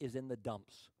thinking is in the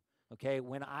dumps, okay,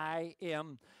 when I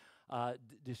am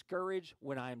discouraged,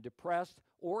 when I am depressed,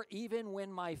 or even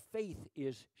when my faith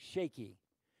is shaky,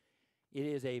 it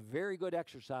is a very good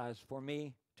exercise for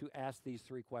me to ask these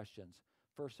three questions.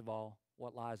 First of all,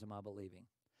 what lies am I believing?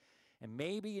 And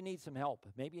maybe you need some help.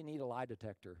 Maybe you need a lie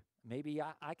detector. Maybe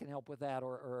I can help with that,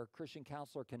 or a Christian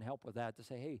counselor can help with that to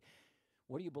say, hey,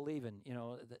 what do you believe in?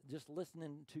 Just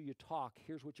listening to you talk,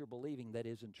 here's what you're believing that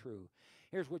isn't true.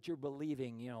 Here's what you're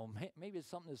believing. Maybe it's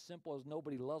something as simple as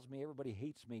nobody loves me, everybody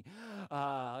hates me.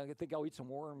 I think I'll eat some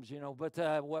worms,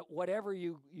 But whatever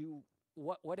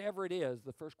whatever it is,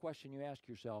 the first question you ask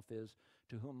yourself is,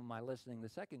 to whom am I listening? The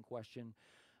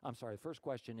first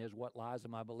question is, what lies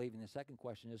am I believing? The second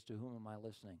question is, to whom am I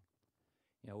listening?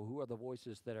 Who are the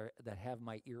voices that have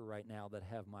my ear right now, that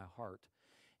have my heart?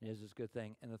 And is this a good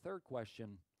thing? And the third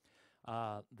question,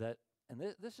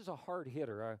 this is a hard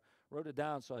hitter. I wrote it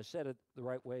down, so I said it the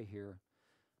right way here.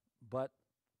 But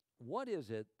what is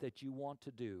it that you want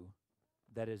to do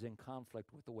that is in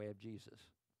conflict with the way of Jesus?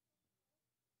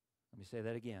 Let me say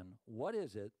that again. What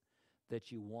is it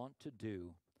that you want to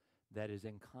do that is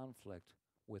in conflict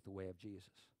with the way of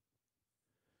Jesus?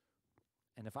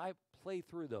 And if I play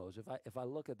through those, if I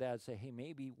look at that and say, hey,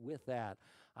 maybe with that,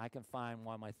 I can find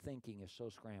why my thinking is so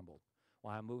scrambled,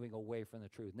 why I'm moving away from the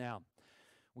truth. Now,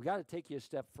 we got to take you a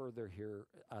step further here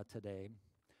today.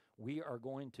 We are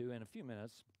going to, in a few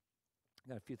minutes,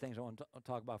 got a few things I want to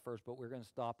talk about first, but we're going to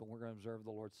stop and we're going to observe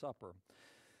the Lord's Supper.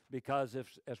 Because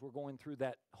as we're going through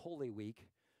that Holy Week,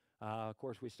 of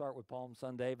course, we start with Palm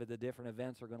Sunday, but the different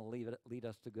events are going to lead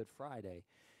us to Good Friday.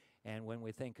 And when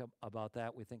we think about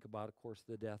that, we think about, of course,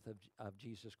 the death of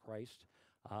Jesus Christ,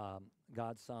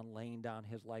 God's Son laying down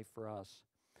his life for us.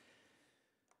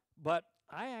 But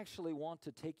I actually want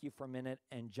to take you for a minute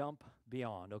and jump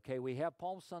beyond, okay? We have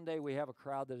Palm Sunday, we have a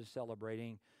crowd that is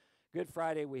celebrating. Good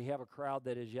Friday, we have a crowd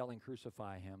that is yelling,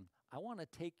 crucify him. I want to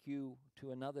take you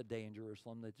to another day in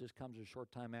Jerusalem that just comes a short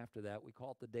time after that. We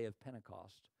call it the day of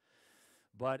Pentecost.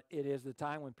 But it is the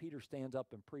time when Peter stands up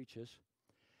and preaches.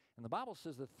 And the Bible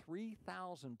says that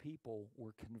 3,000 people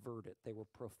were converted. They were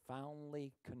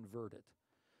profoundly converted.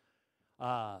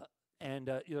 And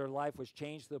their life was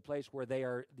changed to the place where they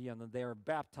are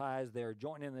baptized, they are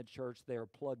joined in the church, they are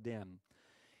plugged in.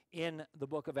 In the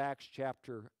book of Acts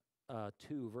chapter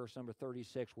 2, verse number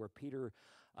 36, where Peter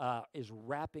is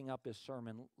wrapping up his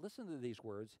sermon. Listen to these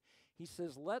words. He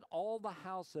says, "Let all the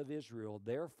house of Israel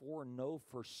therefore know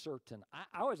for certain." I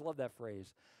always love that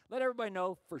phrase. Let everybody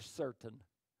know for certain.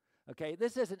 Okay,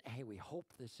 this isn't, hey, we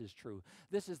hope this is true.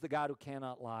 This is the God who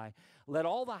cannot lie. Let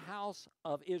all the house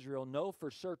of Israel know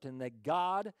for certain that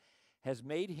God has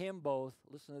made him both,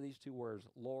 listen to these two words,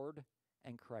 Lord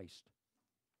and Christ.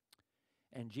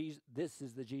 And Jesus, this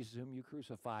is the Jesus whom you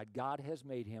crucified. God has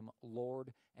made him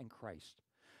Lord and Christ.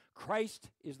 Christ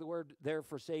is the word there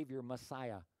for Savior,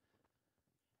 Messiah.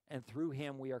 And through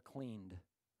him we are cleaned.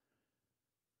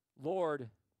 Lord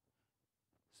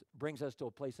brings us to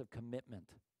a place of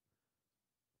commitment,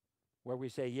 where we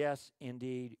say, yes,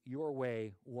 indeed, your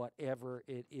way, whatever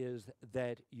it is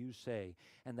that you say.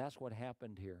 And that's what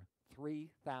happened here.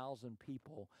 3,000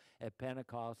 people at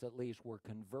Pentecost at least were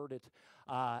converted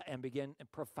and began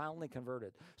profoundly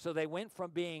converted. So they went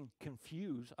from being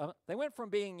confused. They went from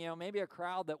being, maybe a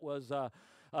crowd that was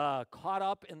caught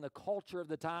up in the culture of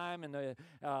the time and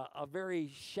a very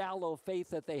shallow faith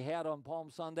that they had on Palm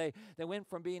Sunday. They went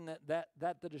from being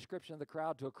that the description of the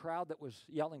crowd to a crowd that was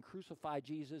yelling, "Crucify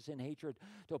Jesus," in hatred,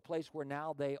 to a place where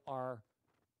now they are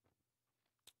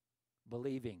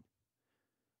believing.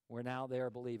 Where now they are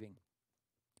believing.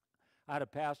 I had a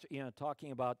pastor,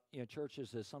 talking about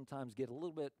churches that sometimes get a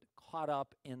little bit caught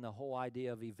up in the whole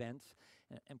idea of events.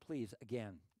 And please,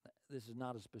 again, this is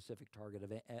not a specific target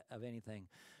of anything.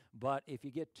 But if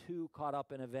you get too caught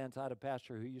up in events, I had a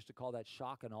pastor who used to call that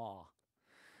shock and awe.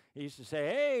 He used to say,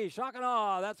 "Hey, shock and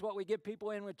awe, that's what we get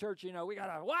people in with church. We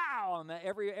got to wow them.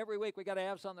 Every week we got to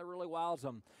have something that really wows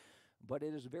them." But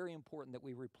it is very important that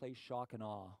we replace shock and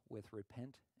awe with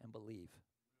repent and believe.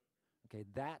 Okay,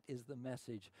 that is the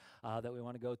message that we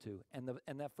want to go to. And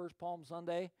that first Palm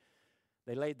Sunday,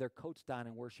 they laid their coats down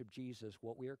and worshiped Jesus,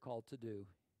 what we are called to do,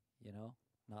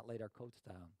 not lay our coats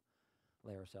down,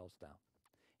 lay ourselves down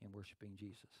in worshiping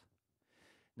Jesus.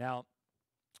 Now,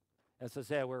 as I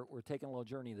said, we're taking a little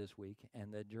journey this week,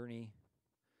 and the journey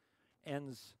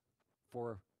ends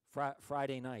for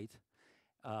Friday night.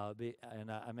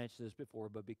 And I mentioned this before,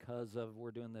 but because of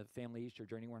we're doing the family Easter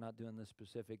journey, we're not doing the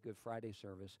specific Good Friday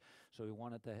service. So we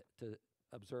wanted to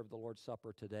observe the Lord's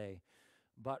Supper today.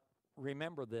 But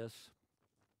remember this.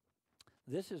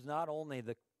 This is not only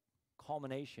the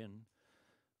culmination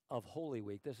of Holy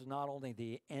Week. This is not only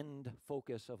the end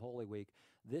focus of Holy Week.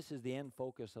 This is the end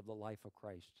focus of the life of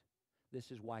Christ. This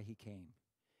is why he came.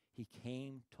 He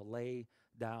came to lay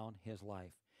down his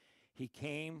life. He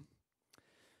came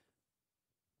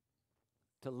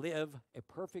to live a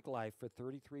perfect life for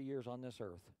 33 years on this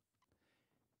earth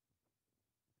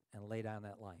and lay down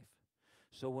that life.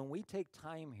 So when we take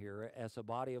time here as a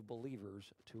body of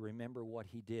believers to remember what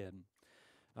he did,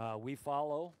 we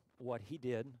follow what he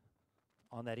did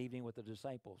on that evening with the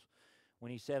disciples.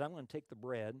 When he said, "I'm going to take the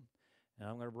bread and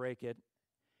I'm going to break it,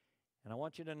 and I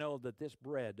want you to know that this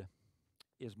bread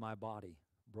is my body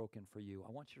broken for you."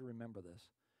 I want you to remember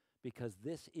this, because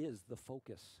this is the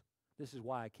focus. This is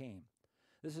why I came.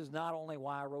 This is not only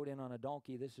why I rode in on a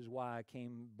donkey. This is why I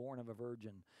came born of a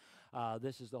virgin.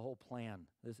 This is the whole plan.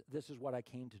 This is what I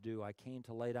came to do. I came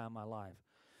to lay down my life.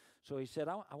 So he said,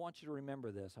 I want you to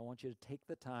remember this. I want you to take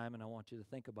the time, and I want you to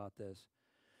think about this.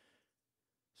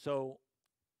 So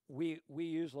we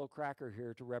use a little cracker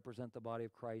here to represent the body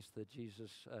of Christ that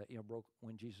Jesus broke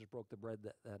when Jesus broke the bread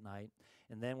that night.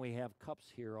 And then we have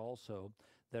cups here also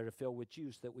that are filled with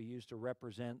juice that we use to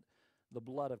represent the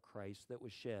blood of Christ that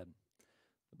was shed.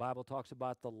 The Bible talks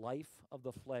about the life of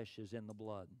the flesh is in the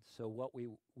blood. So what we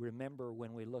remember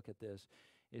when we look at this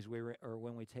is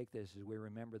when we take this is we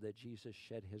remember that Jesus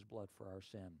shed his blood for our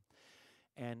sin.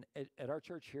 And at our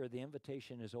church here, the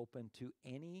invitation is open to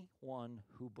anyone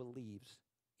who believes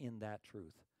in that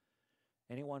truth.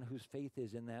 Anyone whose faith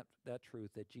is in that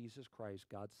truth, that Jesus Christ,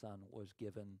 God's Son, was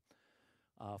given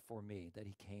for me, that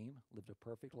he came, lived a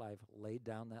perfect life, laid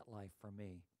down that life for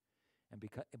me. And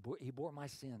because he bore my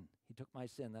sin, he took my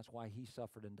sin. That's why he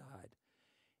suffered and died.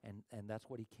 And that's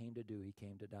what he came to do. He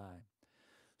came to die.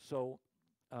 So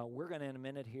we're going to, in a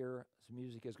minute here, some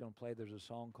music is going to play. There's a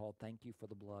song called "Thank You for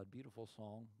the Blood." Beautiful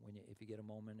song. If you get a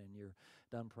moment and you're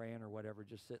done praying or whatever,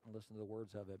 just sit and listen to the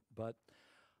words of it. But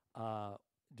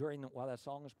while that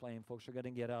song is playing, folks are going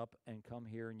to get up and come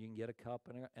here, and you can get a cup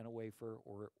and a wafer,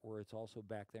 or it's also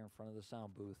back there in front of the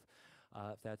sound booth.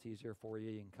 If that's easier for you,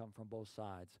 you can come from both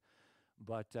sides.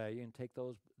 But you can take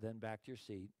those then back to your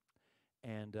seat,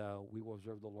 and we will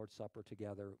observe the Lord's Supper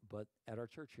together. But at our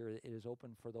church here, it is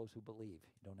open for those who believe.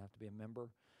 You don't have to be a member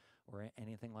or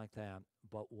anything like that.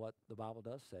 But what the Bible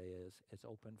does say is it's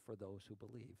open for those who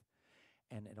believe.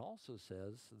 And it also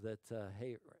says that,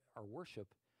 hey, our worship,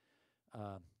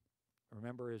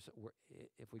 remember,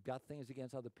 if we've got things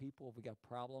against other people, if we got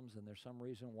problems, and there's some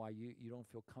reason why you don't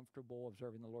feel comfortable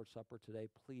observing the Lord's Supper today,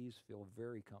 please feel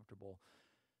very comfortable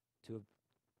to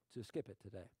skip it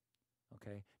today.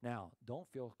 Okay? Now, don't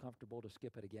feel comfortable to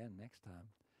skip it again next time.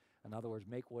 In other words,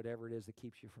 make whatever it is that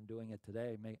keeps you from doing it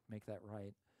today, make that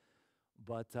right.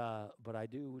 But I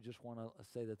do just want to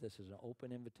say that this is an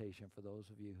open invitation for those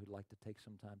of you who'd like to take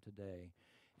some time today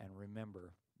and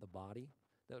remember the body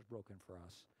that was broken for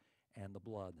us and the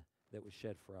blood that was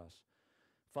shed for us.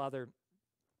 Father,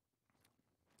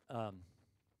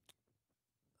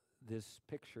 this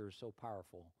picture is so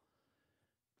powerful.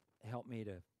 Help me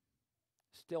to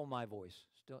still my voice,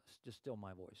 just still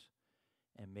my voice.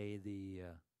 And may the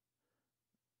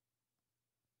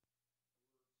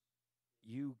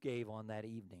you gave on that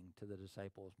evening to the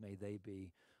disciples, may they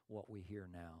be what we hear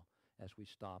now as we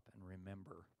stop and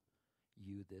remember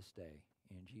you this day.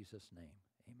 In Jesus' name,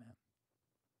 amen.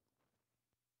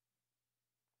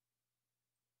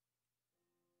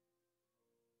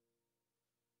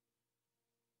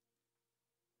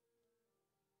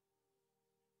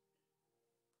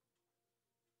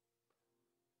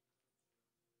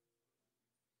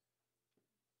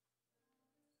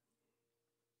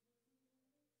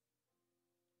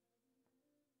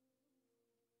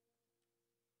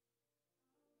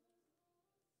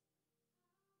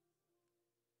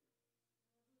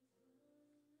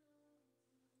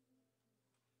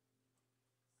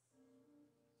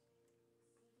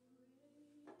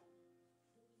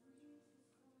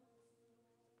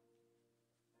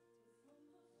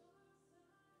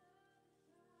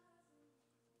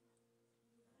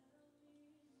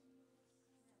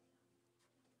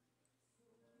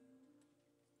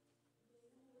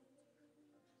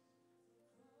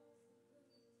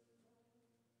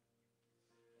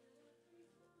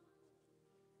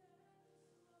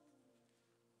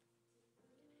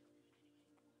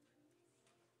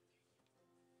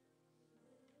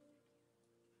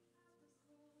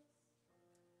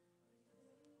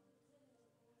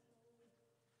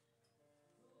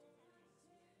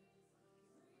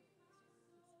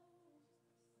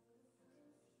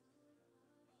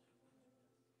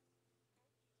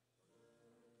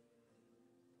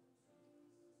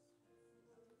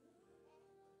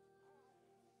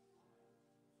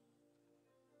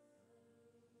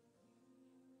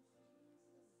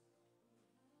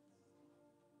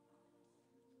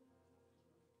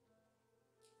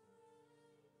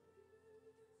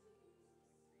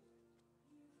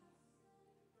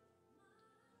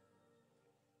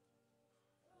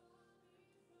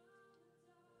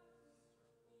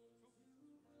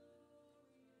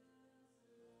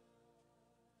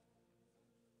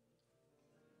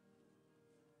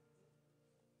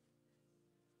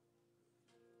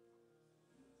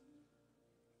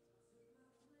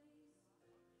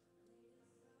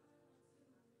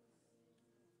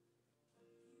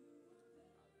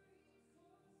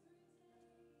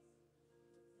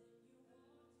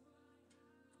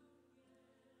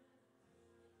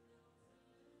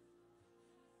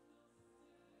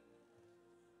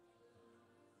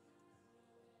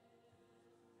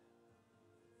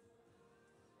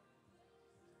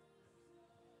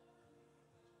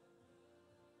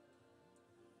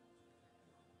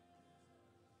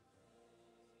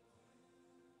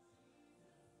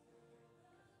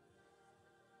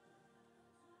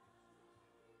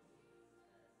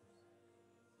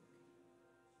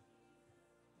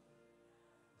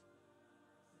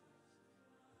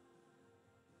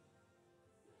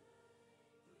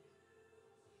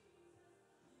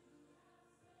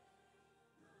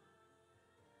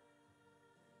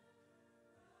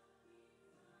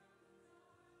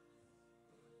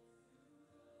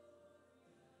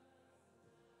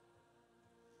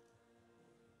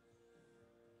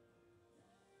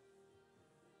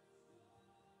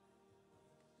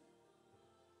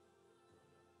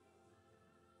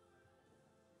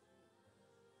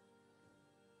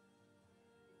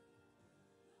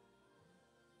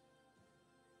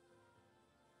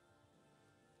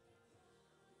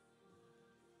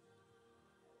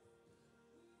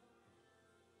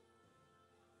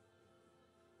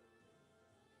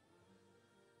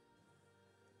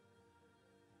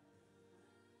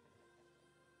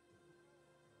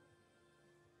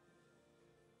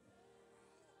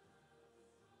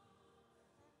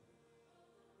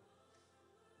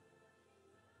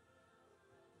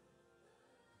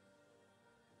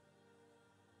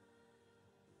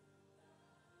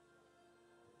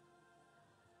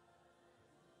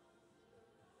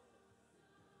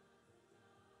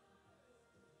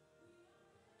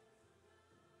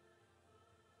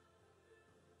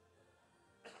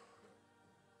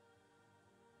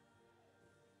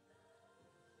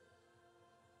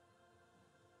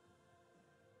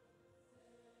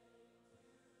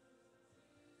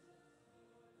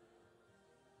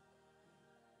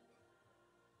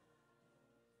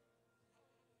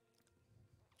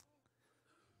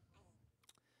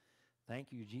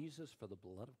 Thank you, Jesus, for the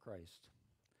blood of Christ.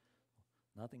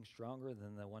 Nothing stronger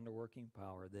than the wonder-working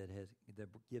power that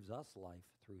gives us life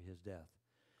through his death.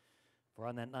 For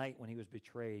on that night when he was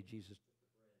betrayed, Jesus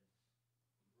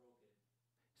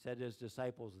said to his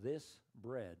disciples, "This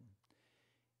bread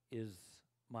is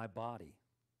my body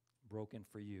broken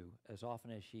for you. As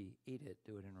often as ye eat it,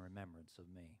 do it in remembrance of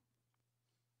me."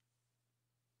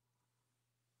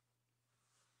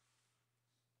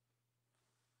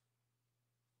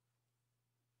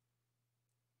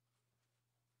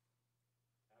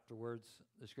 Afterwards,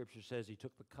 the scripture says he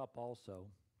took the cup also.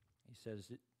 He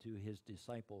says to his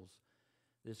disciples,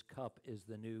 "This cup is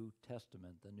the New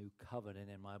Testament, the new covenant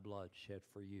in my blood shed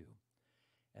for you.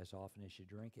 As often as you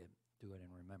drink it, do it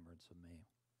in remembrance of me."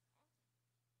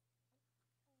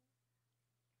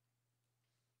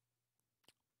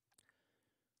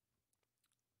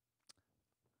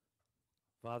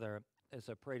 Father, as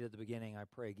I prayed at the beginning, I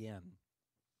pray again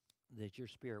that your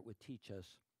Spirit would teach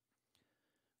us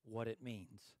what it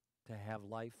means to have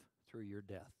life through your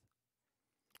death.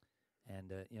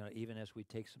 And, even as we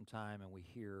take some time and we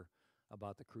hear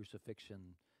about the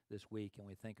crucifixion this week and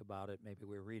we think about it, maybe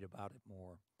we read about it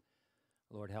more.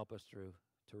 Lord, help us to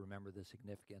remember the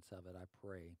significance of it, I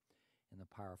pray, in the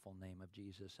powerful name of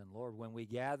Jesus. And Lord, when we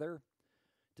gather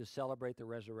to celebrate the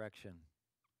resurrection,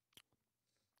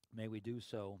 may we do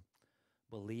so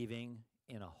believing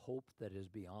in a hope that is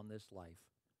beyond this life.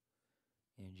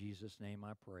 In Jesus' name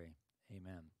I pray.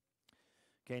 Amen.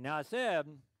 Okay, now I said,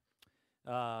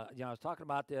 I was talking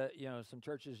about some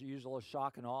churches use a little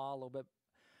shock and awe a little bit.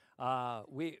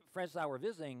 Friends and I were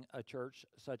visiting a church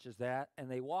such as that, and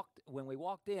when we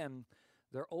walked in,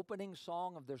 their opening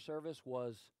song of their service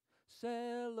was,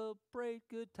 "Celebrate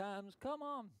good times, come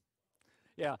on."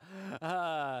 Yeah,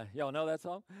 y'all know that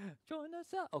song? Join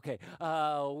us out. Okay,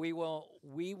 we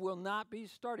will not be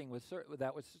starting with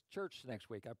that with church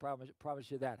next week. I promise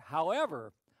you that.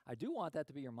 However, I do want that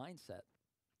to be your mindset.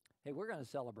 Hey, we're going to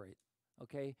celebrate.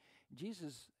 Okay,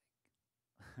 Jesus.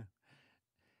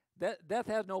 Death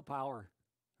has no power.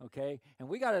 Okay, and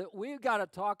we've got to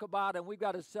talk about, and we've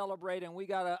got to celebrate, and we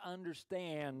got to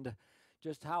understand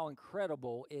just how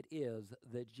incredible it is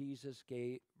that Jesus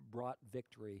brought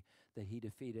victory, that he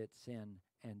defeated sin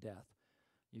and death.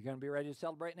 You going to be ready to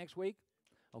celebrate next week?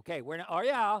 Okay, we're not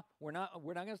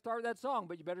going to start with that song,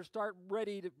 but you better start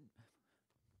ready to.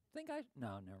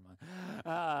 No, never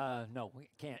mind. No, we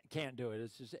can't do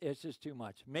it. It's just too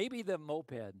much. Maybe the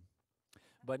moped,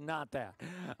 but not that.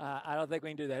 I don't think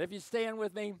we can do that. If you stand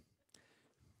with me,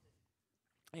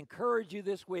 encourage you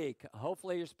this week.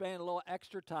 Hopefully you're spending a little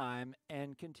extra time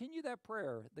and continue that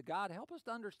prayer. The God, help us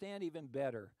to understand even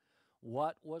better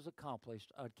what was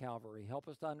accomplished at Calvary. Help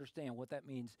us to understand what that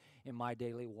means in my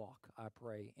daily walk, I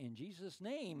pray. In Jesus'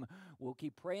 name, we'll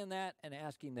keep praying that and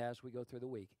asking that as we go through the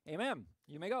week. Amen.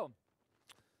 You may go.